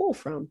can pull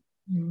from.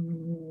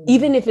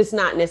 Even if it's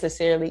not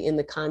necessarily in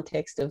the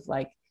context of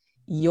like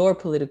your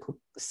political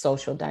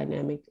social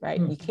dynamic,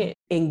 right? You can't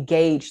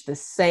engage the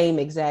same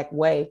exact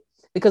way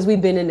because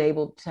we've been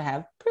enabled to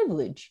have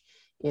privilege.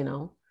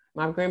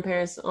 My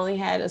grandparents only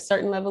had a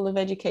certain level of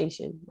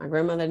education. My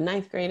grandmother,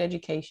 9th grade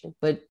education,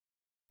 but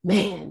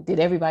man, did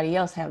everybody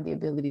else have the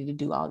ability to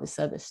do all this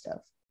other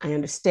stuff. I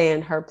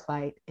understand her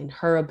plight and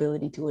her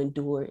ability to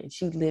endure, and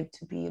she lived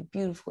to be a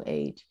beautiful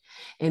age.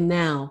 And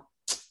now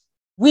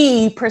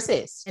we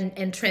persist.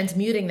 And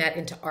transmuting that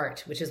into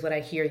art, which is what I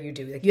hear you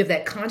do. Like, you have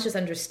that conscious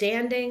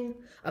understanding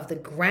of the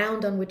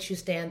ground on which you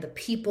stand, the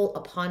people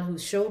upon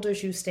whose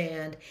shoulders you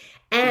stand,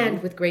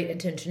 and with great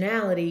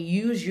intentionality,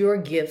 use your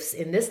gifts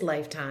in this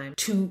lifetime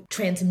to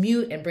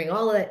transmute and bring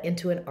all of that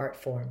into an art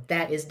form.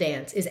 That is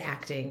dance, is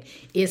acting,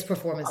 is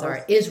performance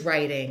art, is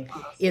writing,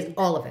 is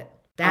all of it.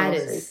 That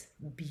is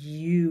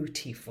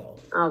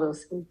beautiful. All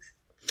those things.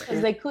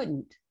 Because they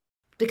couldn't.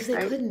 Because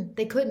they couldn't.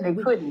 They couldn't.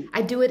 They couldn't.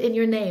 I do it in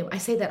your name. I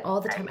say that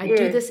all the time. I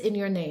do this in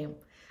your name.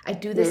 I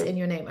do this in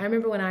your name. I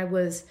remember when I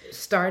was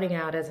starting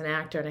out as an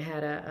actor, and I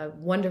had a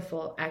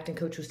wonderful acting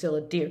coach who's still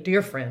a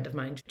dear friend of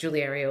mine,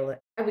 Julie Ariola.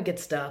 I would get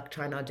stuck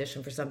trying to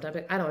audition for something.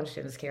 Like, I don't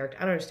understand this character.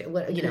 I don't understand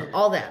what,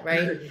 all that,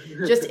 right?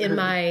 Just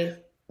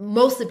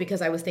mostly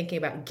because I was thinking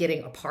about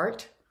getting a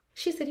part.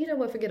 She said, you know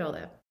what, forget all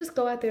that. Just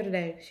go out there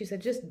today. She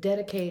said, just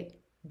dedicate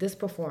this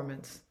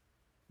performance,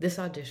 this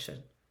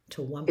audition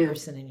to one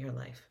person in your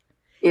life.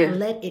 Yeah.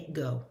 Let it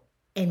go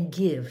and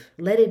give.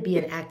 Let it be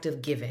an act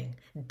of giving.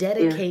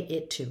 Dedicate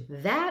it to.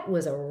 That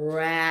was a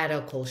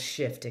radical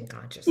shift in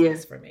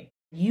consciousness for me.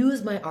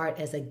 Use my art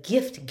as a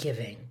gift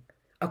giving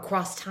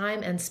across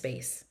time and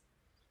space.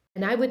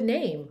 And I would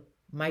name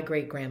my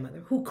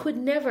great-grandmother, who could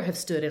never have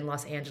stood in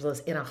Los Angeles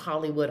in a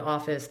Hollywood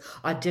office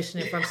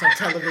auditioning from some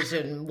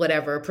television,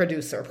 whatever,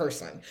 producer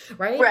person,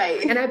 right?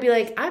 Right. And I'd be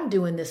like, I'm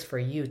doing this for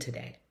you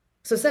today.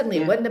 So suddenly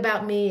it wasn't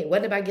about me. It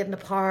wasn't about getting the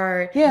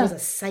part. It was a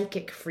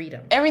psychic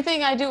freedom.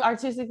 Everything I do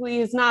artistically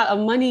is not a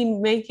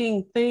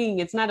money-making thing.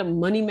 It's not a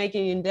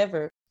money-making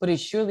endeavor, but it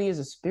surely is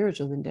a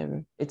spiritual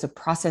endeavor. It's a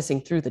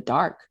processing through the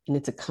dark, and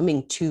it's a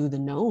coming to the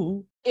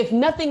known. If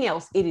nothing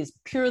else, it is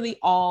purely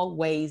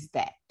always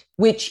that,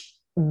 which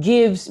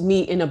gives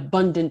me an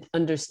abundant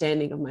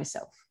understanding of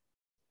myself,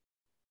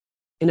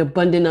 an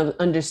abundant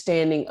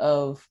understanding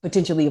of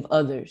potentially of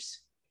others,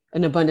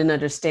 an abundant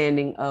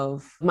understanding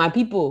of my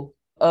people,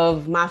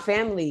 of my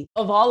family,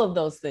 of all of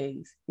those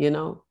things.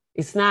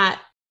 It's not,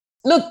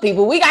 look,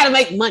 people, we got to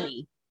make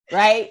money,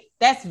 right?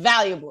 That's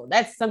valuable.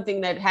 That's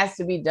something that has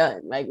to be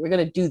done. Like, we're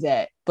going to do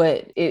that.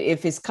 But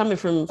if it's coming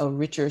from a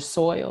richer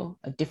soil,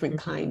 a different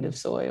kind of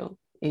soil,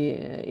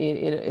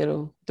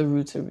 the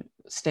roots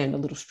stand a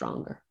little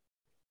stronger.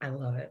 I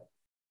love it.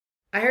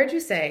 I heard you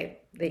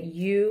say that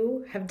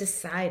you have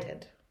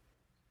decided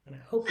And I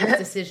hope this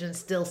decision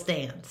still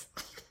stands.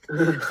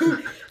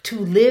 To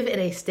live in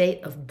a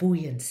state of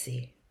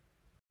buoyancy.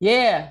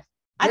 Yeah.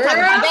 I talk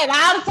about that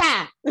all the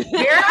time.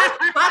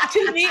 Girl, talk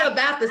to me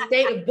about the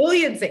state of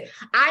buoyancy.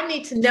 I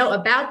need to know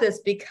about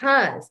this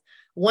because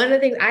one of the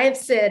things I have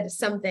said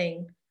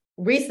something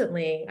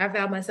recently, I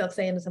found myself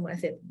saying to someone, I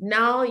said,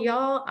 no,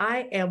 y'all,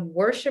 I am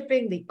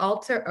worshiping the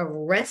altar of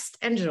rest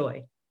and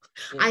joy.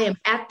 I am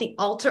at the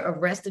altar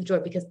of rest and joy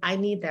because I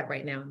need that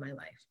right now in my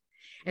life.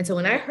 And so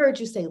when I heard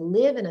you say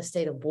live in a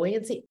state of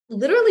buoyancy,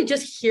 literally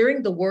just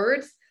hearing the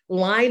words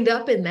lined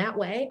up in that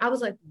way, I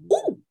was like,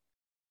 ooh,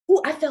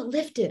 I felt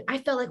lifted. I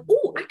felt like,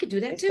 ooh, I could do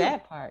that too.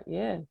 That part.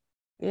 Yeah.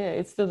 Yeah.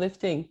 It's the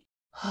lifting.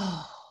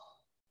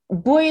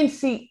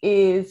 Buoyancy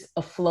is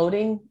a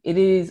floating. It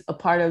is a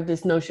part of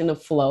this notion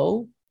of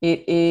flow.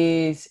 It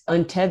is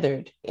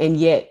untethered. And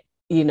yet,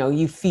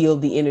 you feel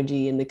the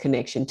energy and the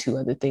connection to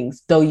other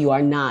things, though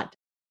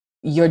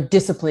your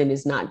discipline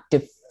is not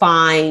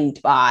defined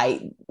by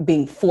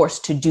being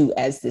forced to do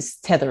as this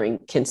tethering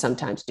can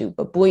sometimes do.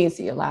 But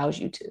buoyancy allows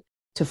you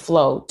to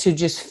flow, to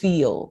just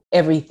feel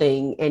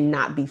everything and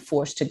not be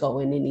forced to go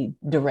in any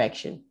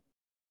direction.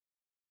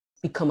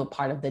 Become a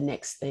part of the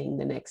next thing,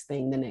 the next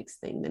thing, the next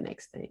thing, the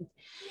next thing.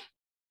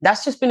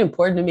 That's just been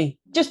important to me.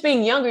 Just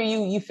being younger,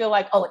 you feel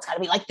like, oh, it's got to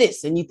be like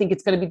this. And you think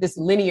it's going to be this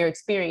linear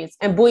experience.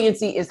 And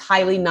buoyancy is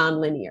highly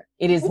nonlinear.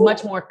 It is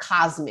much more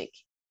cosmic.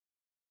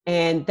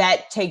 And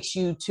that takes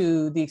you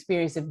to the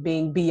experience of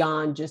being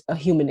beyond just a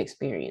human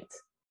experience.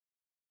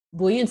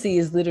 Buoyancy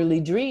is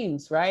literally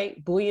dreams,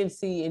 right?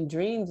 Buoyancy in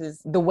dreams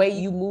is the way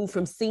you move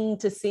from scene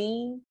to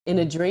scene in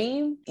a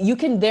dream. You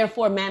can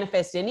therefore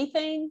manifest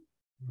anything.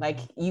 Like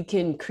you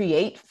can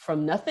create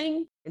from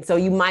nothing. And so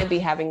you might be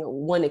having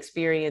one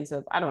experience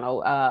of, I don't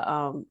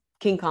know,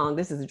 King Kong.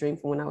 This is a dream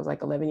from when I was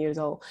like 11 years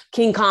old.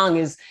 King Kong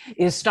is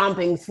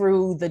stomping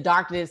through the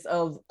darkness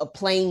of a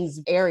plains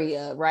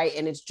area, right?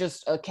 And it's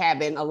just a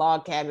cabin, a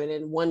log cabin,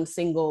 and one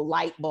single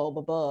light bulb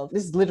above.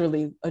 This is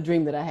literally a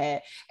dream that I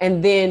had.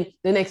 And then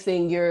the next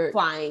thing you're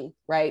flying,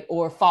 right?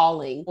 Or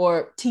falling,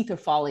 or teeth are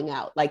falling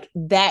out. Like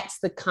that's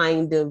the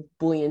kind of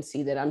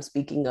buoyancy that I'm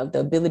speaking of,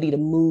 the ability to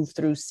move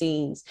through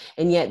scenes.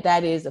 And yet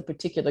that is a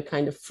particular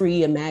kind of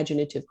free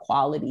imaginative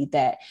quality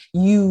that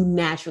you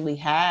naturally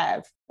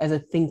have as a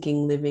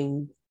thinking,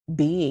 living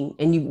being,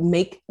 and you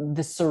make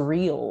the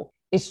surreal.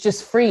 It's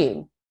just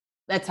freeing.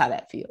 That's how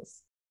that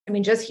feels. I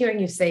mean, just hearing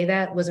you say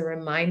that was a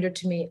reminder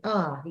to me.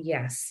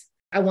 Yes,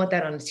 I want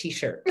that on a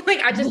t-shirt. Like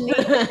I just need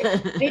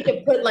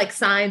to put like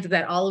signs of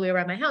that all the way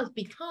around my house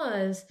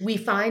because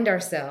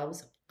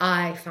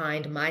I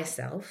find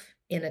myself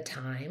in a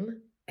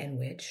time in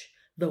which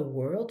the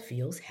world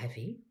feels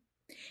heavy.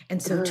 And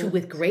so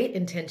with great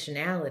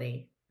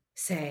intentionality,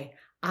 say,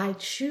 I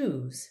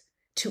choose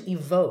to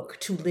evoke,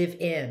 to live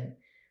in,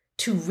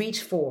 to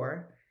reach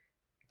for,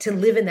 to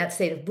live in that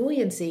state of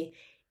buoyancy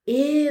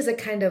is a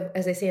kind of,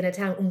 as I say in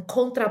Italian, un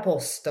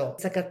contrapposto.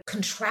 It's like a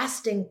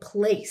contrasting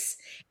place.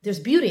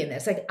 There's beauty in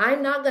this. Like,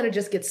 I'm not going to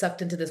just get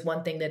sucked into this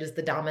one thing that is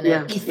the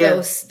dominant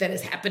ethos that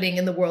is happening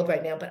in the world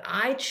right now, but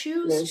I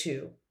choose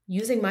to,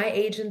 using my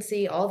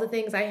agency, all the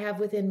things I have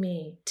within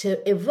me,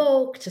 to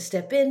evoke, to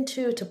step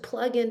into, to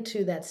plug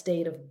into that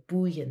state of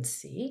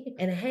buoyancy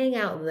and hang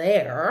out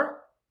there.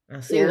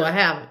 I'll see what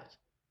happens.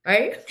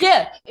 Right?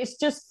 Yeah, it's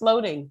just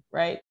floating,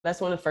 right?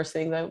 That's one of the first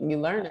things that you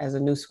learn as a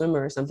new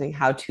swimmer or something,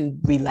 how to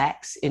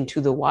relax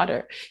into the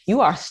water. You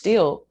are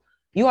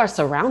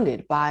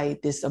surrounded by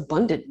this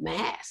abundant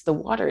mass. The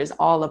water is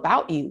all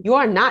about you. You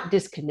are not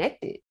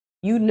disconnected.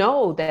 You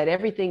know that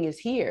everything is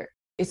here.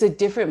 It's a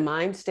different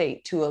mind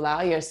state to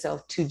allow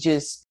yourself to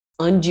just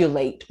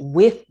undulate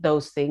with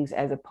those things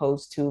as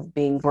opposed to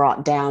being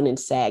brought down and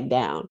sagged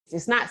down.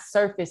 It's not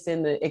surface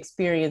in the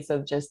experience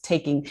of just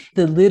taking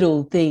the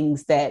little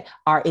things that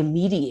are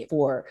immediate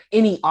for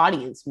any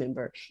audience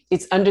member.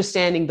 It's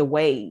understanding the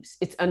waves.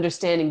 It's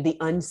understanding the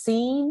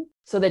unseen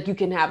so that you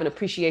can have an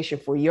appreciation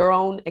for your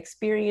own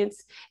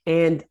experience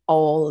and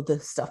all of the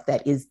stuff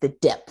that is the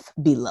depth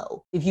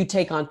below. If you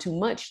take on too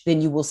much,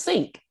 then you will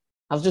sink.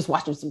 I was just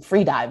watching some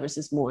free divers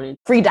this morning,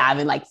 free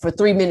diving like for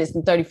 3 minutes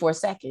and 34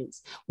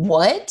 seconds.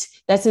 What?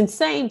 That's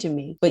insane to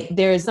me. But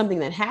there is something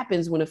that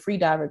happens when a free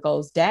diver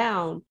goes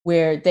down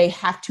where they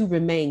have to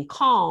remain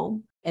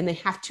calm and they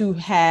have to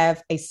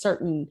have a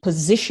certain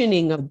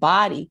positioning of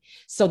body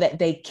so that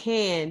they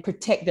can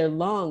protect their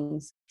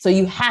lungs. So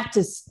you have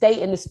to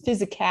stay in this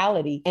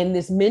physicality and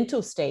this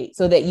mental state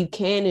so that you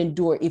can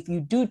endure if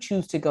you do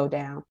choose to go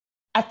down.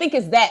 I think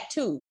it's that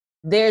too.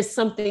 There's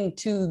something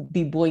to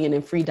be buoyant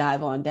and free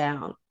dive on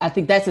down. I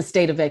think that's a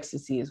state of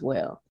ecstasy as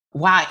well.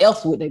 Why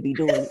else would they be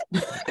doing it?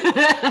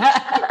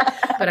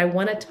 But I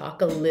want to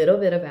talk a little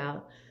bit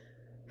about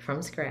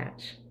from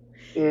scratch.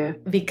 Yeah.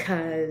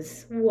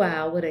 Because,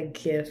 wow, what a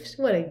gift.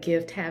 What a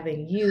gift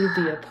having you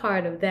be a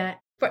part of that.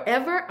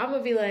 Forever, I'm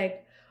going to be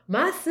like,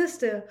 my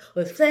sister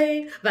was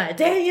played by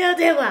Danielle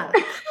Deadwyler.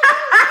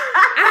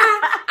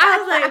 I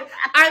was like,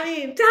 I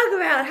mean, talk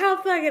about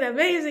how fucking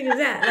amazing is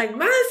that? Like,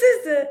 my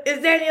sister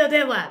is Danielle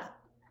Deadwyler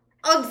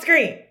on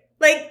screen.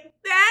 Like,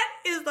 that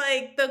is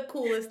like the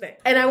coolest thing.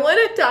 And I want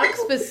to talk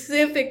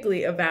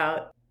specifically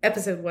about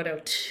episode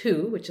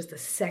 102, which is the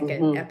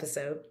second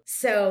episode.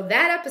 So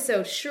that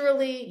episode,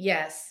 surely,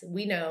 yes,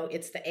 we know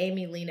it's the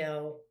Amy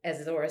Leno,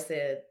 as Zora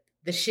said,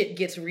 the shit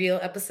gets real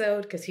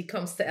episode because he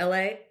comes to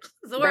LA.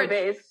 Zora,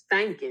 baby, it's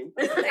stinking.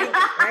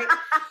 Right?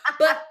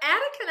 But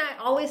Attica and I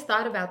always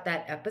thought about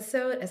that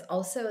episode as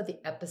also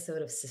the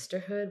episode of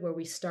sisterhood, where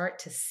we start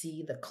to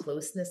see the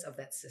closeness of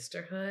that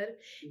sisterhood.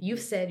 You've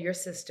said your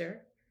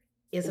sister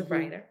is a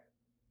writer,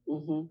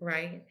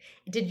 right?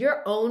 Did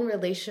your own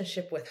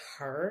relationship with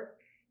her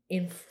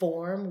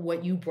inform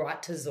what you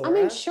brought to Zora? I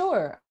mean,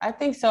 sure. I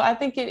think so. I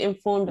think it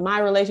informed my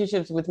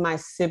relationships with my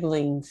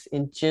siblings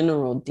in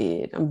general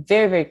did. I'm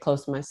very, very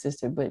close to my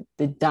sister, but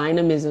the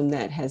dynamism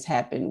that has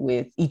happened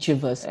with each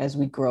of us as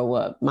we grow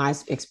up, my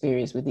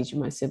experience with each of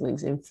my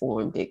siblings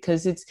informed it,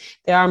 because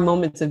there are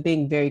moments of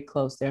being very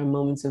close. There are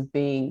moments of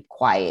being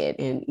quiet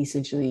and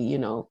essentially, you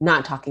know,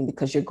 not talking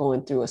because you're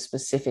going through a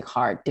specific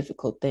hard,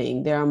 difficult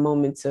thing. There are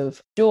moments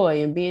of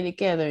joy and being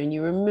together, and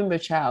you remember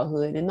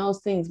childhood, and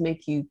those things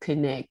make you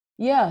connect.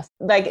 Yeah,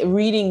 like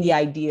reading the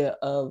idea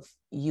of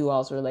you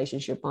all's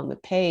relationship on the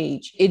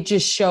page, it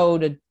just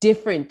showed a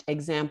different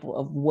example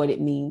of what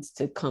it means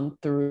to come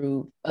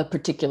through a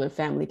particular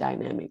family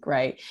dynamic,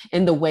 right?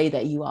 And the way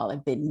that you all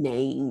have been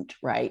named,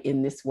 right,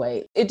 in this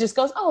way. It just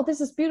goes, oh,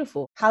 this is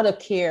beautiful. How to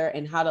care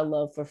and how to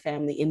love for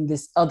family in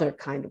this other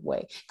kind of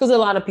way. Because a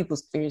lot of people's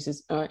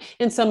experiences are,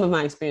 and some of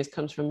my experience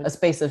comes from a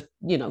space of,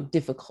 you know,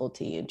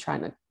 difficulty and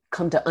trying to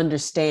come to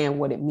understand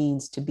what it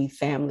means to be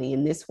family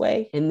in this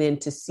way. And then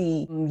to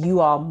see you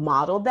all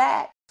model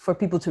that for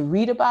people to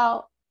read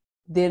about,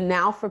 then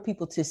now for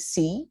people to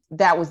see,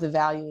 that was the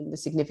value and the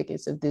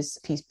significance of this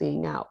piece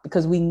being out,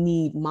 because we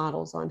need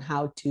models on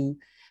how to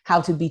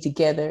be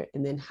together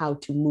and then how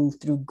to move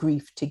through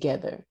grief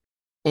together.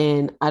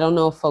 And I don't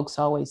know if folks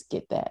always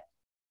get that.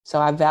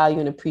 So I value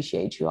and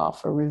appreciate you all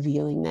for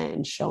revealing that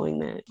and showing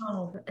that.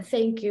 Oh,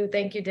 thank you.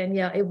 Thank you,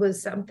 Danielle. It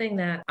was something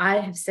that I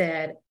have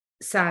said.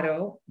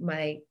 Sado,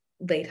 my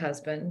late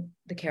husband,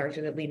 the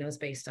character that Leno's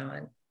based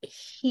on,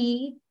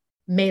 he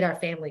made our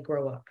family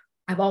grow up.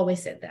 I've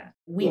always said that.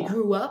 We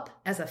grew up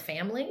as a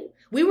family.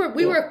 We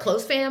were a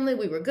close family.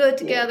 We were good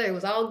together. It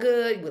was all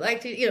good. We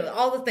liked to, you know,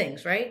 all the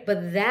things, right?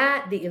 But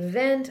the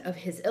event of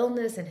his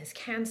illness and his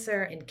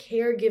cancer and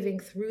caregiving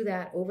through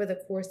that over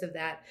the course of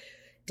that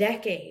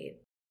decade,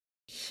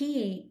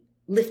 he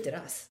lifted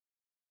us.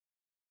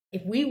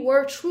 If we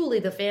were truly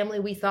the family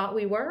we thought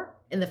we were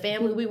and the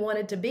family we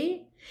wanted to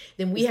be,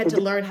 then we had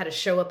to learn how to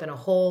show up in a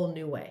whole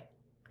new way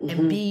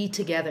and be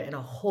together in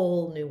a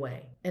whole new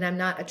way. And I'm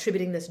not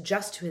attributing this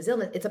just to his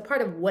illness. It's a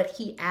part of what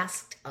he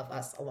asked of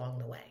us along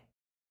the way.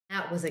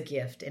 That was a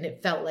gift, and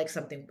it felt like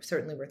something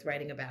certainly worth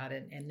writing about,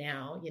 and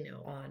now, you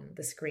know, on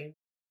the screen.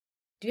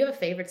 Do you have a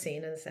favorite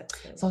scene in this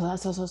episode? So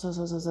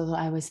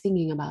I was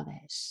thinking about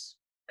this.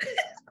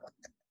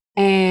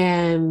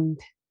 And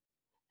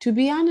to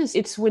be honest,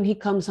 it's when he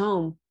comes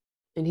home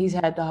and he's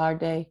had the hard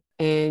day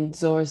and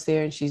Zora's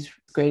there and she's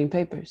grading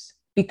papers,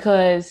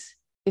 because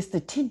it's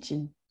the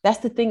tension. That's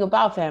the thing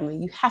about family.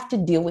 You have to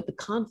deal with the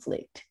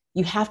conflict.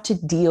 You have to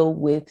deal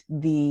with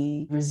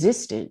the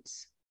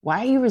resistance.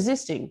 Why are you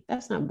resisting?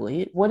 That's not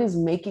buoyant. What is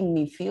making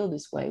me feel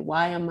this way?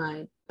 Why am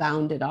I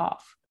bounded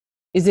off?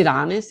 Is it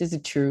honest? Is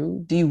it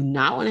true? Do you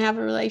not want to have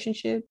a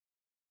relationship?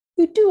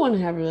 You do want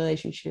to have a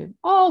relationship.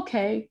 Oh,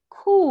 okay,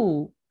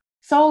 cool.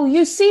 So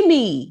you see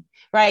me,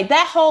 right?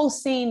 That whole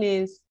scene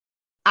is,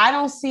 I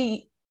don't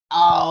see,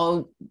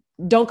 oh,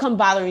 don't come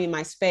bother me in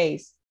my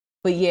space.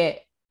 But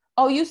yet,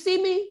 oh, you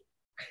see me?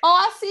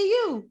 Oh, I see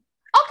you.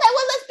 Okay,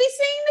 well, let's be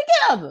seen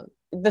together.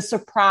 The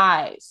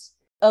surprise,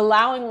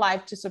 allowing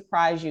life to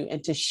surprise you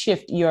and to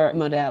shift your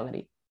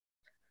modality.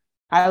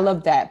 I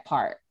love that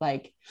part.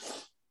 Like,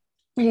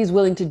 he's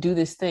willing to do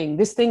this thing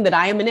that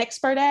I am an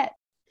expert at.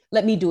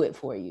 Let me do it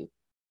for you.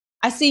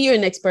 I see you're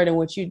an expert in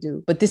what you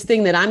do, but this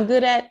thing that I'm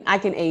good at, I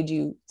can aid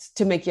you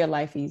to make your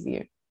life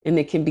easier, and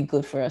it can be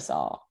good for us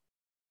all.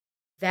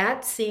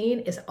 That scene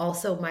is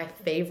also my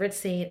favorite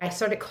scene. I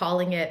started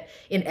calling it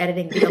in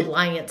editing the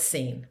alliance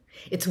scene.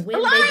 It's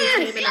when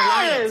they became an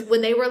alliance,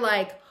 when they were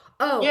like,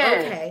 oh,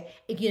 okay,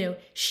 you know,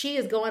 she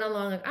is going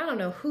along like, I don't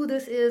know who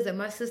this is that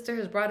my sister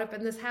has brought up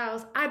in this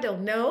house. I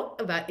don't know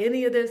about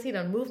any of this. He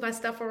done moved my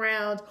stuff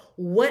around.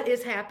 What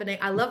is happening?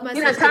 I love my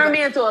sister. You done turned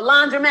me into a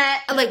laundromat.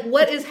 Like,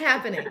 what is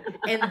happening?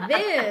 And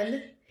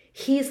then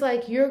he's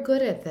like, you're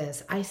good at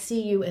this. I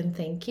see you and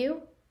thank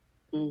you.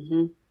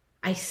 Mm-hmm.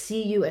 I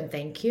see you and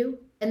thank you.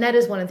 And that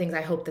is one of the things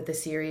I hope that the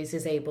series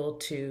is able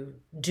to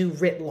do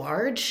writ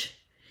large,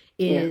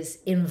 is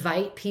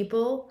invite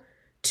people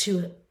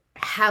to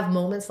have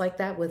moments like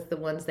that with the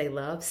ones they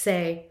love.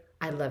 Say,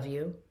 I love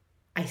you.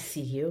 I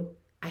see you.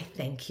 I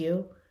thank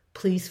you.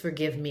 Please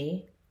forgive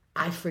me.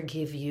 I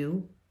forgive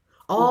you.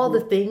 All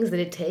the things that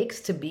it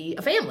takes to be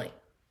a family.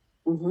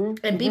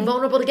 And be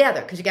vulnerable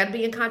together, because you got to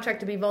be in contract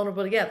to be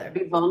vulnerable together.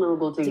 Be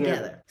vulnerable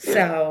together.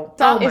 So,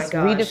 it's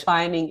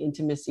redefining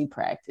intimacy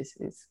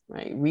practices,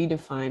 right?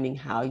 Redefining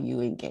how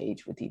you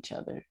engage with each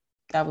other.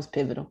 That was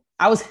pivotal.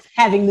 I was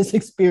having this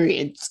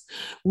experience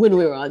when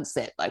we were on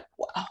set, like,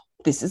 wow,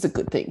 this is a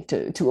good thing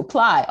to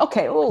apply.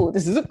 Okay, oh,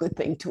 this is a good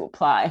thing to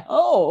apply.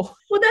 Oh.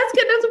 Well, that's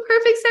good. That's a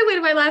perfect segue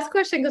to my last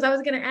question, because I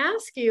was going to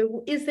ask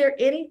you, is there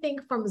anything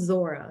from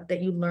Zora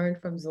that you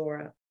learned from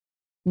Zora?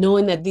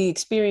 Knowing that the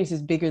experience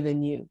is bigger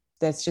than you.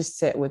 That's just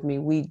set with me.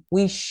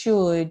 We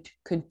should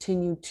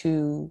continue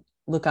to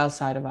look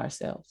outside of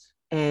ourselves.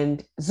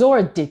 And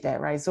Zora did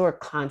that, right? Zora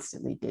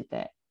constantly did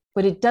that.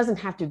 But it doesn't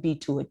have to be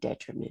to a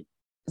detriment.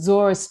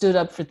 Zora stood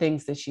up for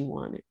things that she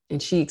wanted,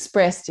 and she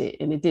expressed it,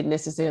 and it didn't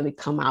necessarily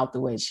come out the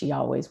way she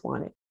always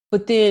wanted.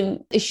 But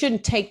then it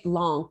shouldn't take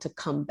long to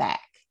come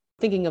back.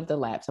 Thinking of the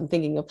labs, I'm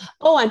thinking of,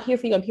 oh, I'm here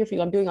for you, I'm here for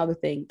you, I'm doing all the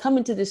things. Come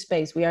into this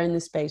space, we are in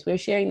this space, we're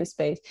sharing this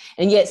space,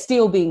 and yet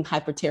still being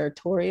hyper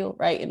territorial,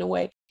 right? In a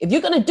way, if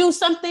you're going to do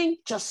something,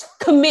 just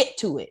commit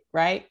to it,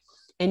 right?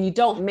 And you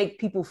don't make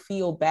people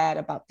feel bad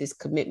about this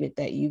commitment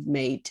that you've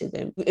made to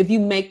them. If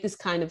you make this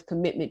kind of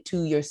commitment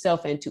to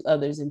yourself and to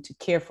others and to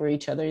care for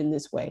each other in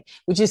this way,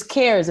 which is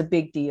care is a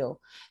big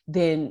deal,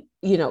 then,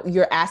 you know,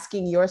 you're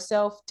asking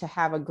yourself to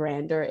have a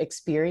grander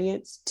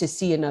experience, to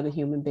see another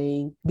human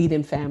being, be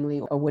them family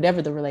or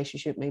whatever the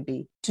relationship may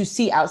be, to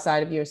see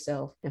outside of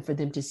yourself and for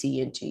them to see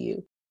into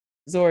you.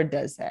 Zora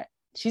does that.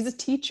 She's a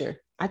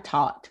teacher. I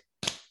taught.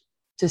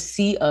 To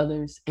see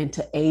others and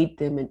to aid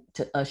them and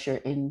to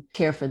usher and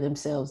care for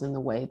themselves in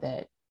the way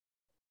that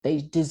they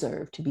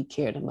deserve to be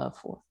cared and loved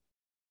for.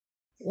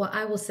 Well,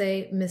 I will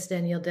say, Miss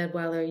Danielle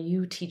Deadwyler,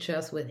 you teach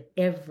us with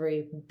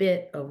every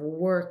bit of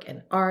work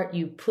and art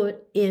you put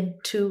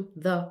into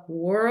the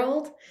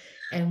world,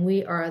 and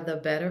we are the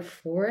better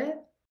for it.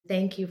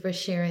 Thank you for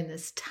sharing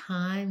this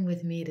time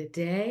with me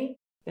today.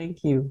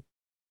 Thank you.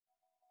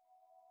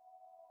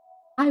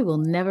 I will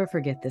never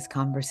forget this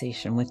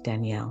conversation with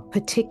Danielle,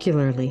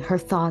 particularly her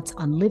thoughts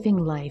on living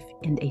life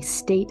in a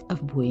state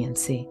of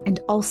buoyancy, and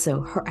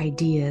also her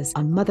ideas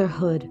on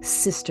motherhood,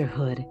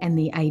 sisterhood, and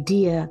the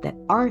idea that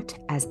art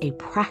as a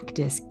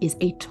practice is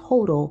a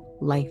total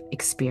life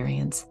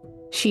experience.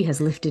 She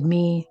has lifted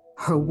me.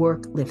 Her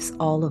work lifts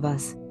all of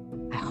us.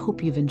 I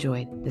hope you've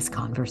enjoyed this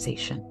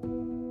conversation.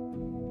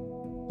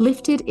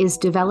 Lifted is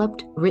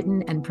developed,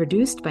 written, and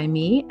produced by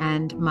me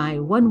and my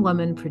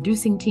one-woman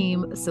producing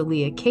team,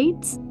 Celia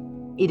Cates.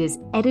 It is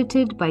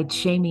edited by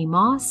Jamie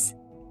Moss.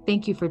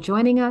 Thank you for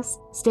joining us.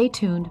 Stay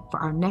tuned for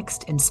our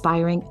next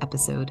inspiring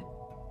episode.